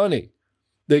print money.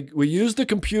 We use the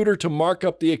computer to mark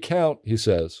up the account, he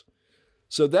says.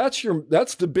 So that's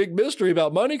the big mystery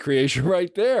about money creation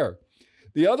right there.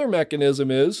 The other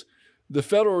mechanism is the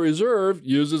Federal Reserve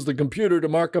uses the computer to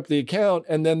mark up the account,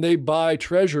 and then they buy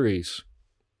treasuries.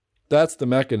 That's the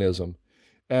mechanism.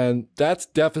 And that's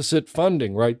deficit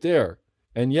funding right there.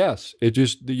 And yes,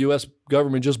 the U.S.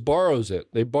 government just borrows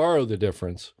it. They borrow the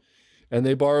difference. And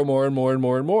they borrow more and more and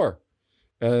more and more.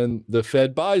 And the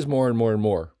Fed buys more and more and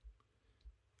more.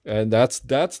 And that's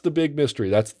the big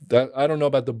mystery. I don't know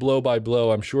about the blow by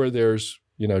blow. I'm sure there's,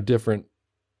 different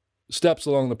steps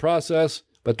along the process,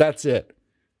 but that's it.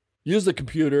 Use the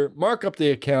computer, mark up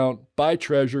the account, buy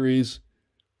treasuries,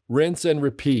 rinse and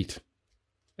repeat.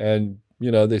 And,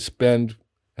 they spend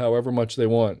however much they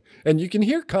want. And you can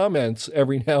hear comments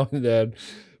every now and then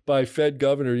by Fed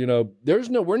governor,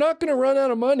 we're not going to run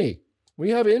out of money.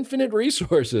 We have infinite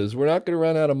resources. We're not going to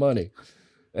run out of money.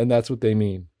 And that's what they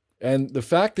mean. And the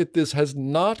fact that this has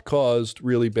not caused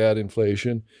really bad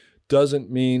inflation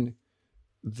doesn't mean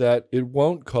that it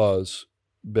won't cause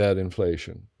bad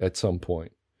inflation at some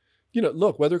point.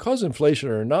 Look, whether it causes inflation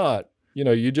or not,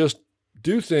 you just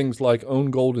do things like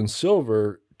own gold and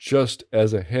silver just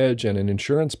as a hedge and an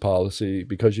insurance policy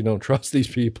because you don't trust these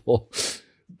people.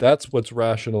 That's what's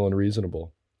rational and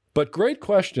reasonable. But great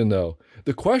question, though.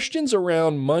 The questions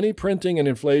around money printing and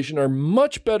inflation are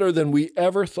much better than we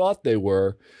ever thought they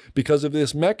were because of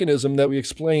this mechanism that we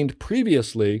explained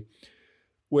previously,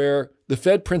 where the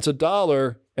Fed prints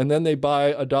 $1 and then they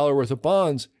buy $1 worth of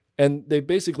bonds, and they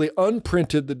basically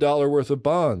unprinted the $1 worth of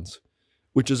bonds,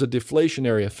 which is a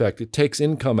deflationary effect. It takes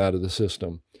income out of the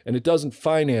system, and it doesn't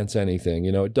finance anything.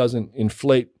 It doesn't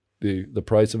inflate the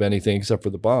price of anything except for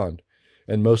the bond,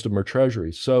 and most of them are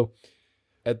treasuries. So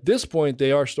at this point,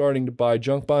 they are starting to buy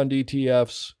junk bond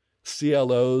ETFs,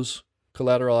 CLOs,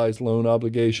 collateralized loan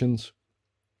obligations.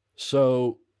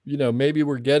 So, maybe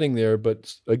we're getting there,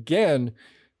 but again,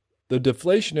 the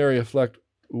deflationary effect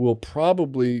will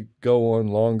probably go on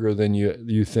longer than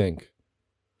you think.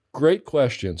 Great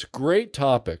questions, great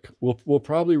topic. We'll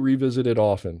probably revisit it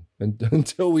often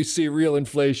until we see real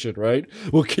inflation, right?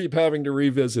 We'll keep having to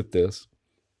revisit this.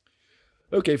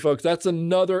 Okay, folks, that's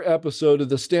another episode of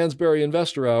the Stansberry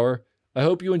Investor Hour. I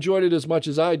hope you enjoyed it as much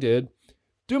as I did.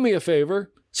 Do me a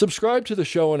favor, subscribe to the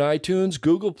show on iTunes,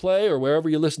 Google Play, or wherever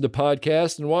you listen to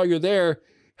podcasts. And while you're there,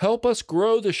 help us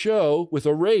grow the show with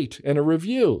a rate and a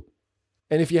review.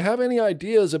 And if you have any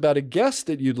ideas about a guest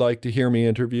that you'd like to hear me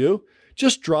interview,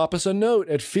 just drop us a note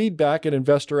at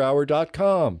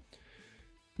feedback@investorhour.com.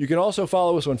 You can also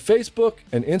follow us on Facebook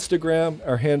and Instagram.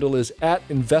 Our handle is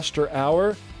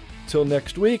 @InvestorHour. Till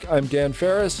next week, I'm Dan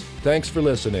Ferris. Thanks for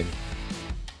listening.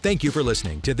 Thank you for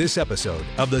listening to this episode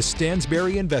of the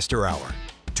Stansberry Investor Hour.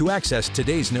 To access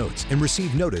today's notes and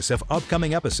receive notice of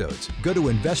upcoming episodes, go to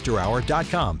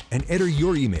investorhour.com and enter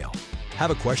your email.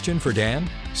 Have a question for Dan?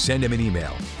 Send him an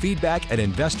email,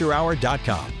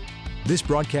 feedback@investorhour.com. This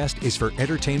broadcast is for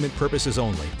entertainment purposes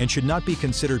only and should not be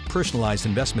considered personalized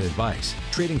investment advice.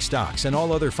 Trading stocks and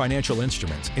all other financial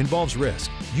instruments involves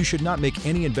risk. You should not make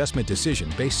any investment decision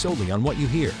based solely on what you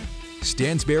hear.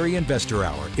 Stansberry Investor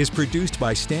Hour is produced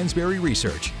by Stansberry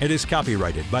Research and is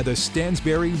copyrighted by the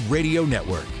Stansberry Radio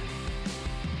Network.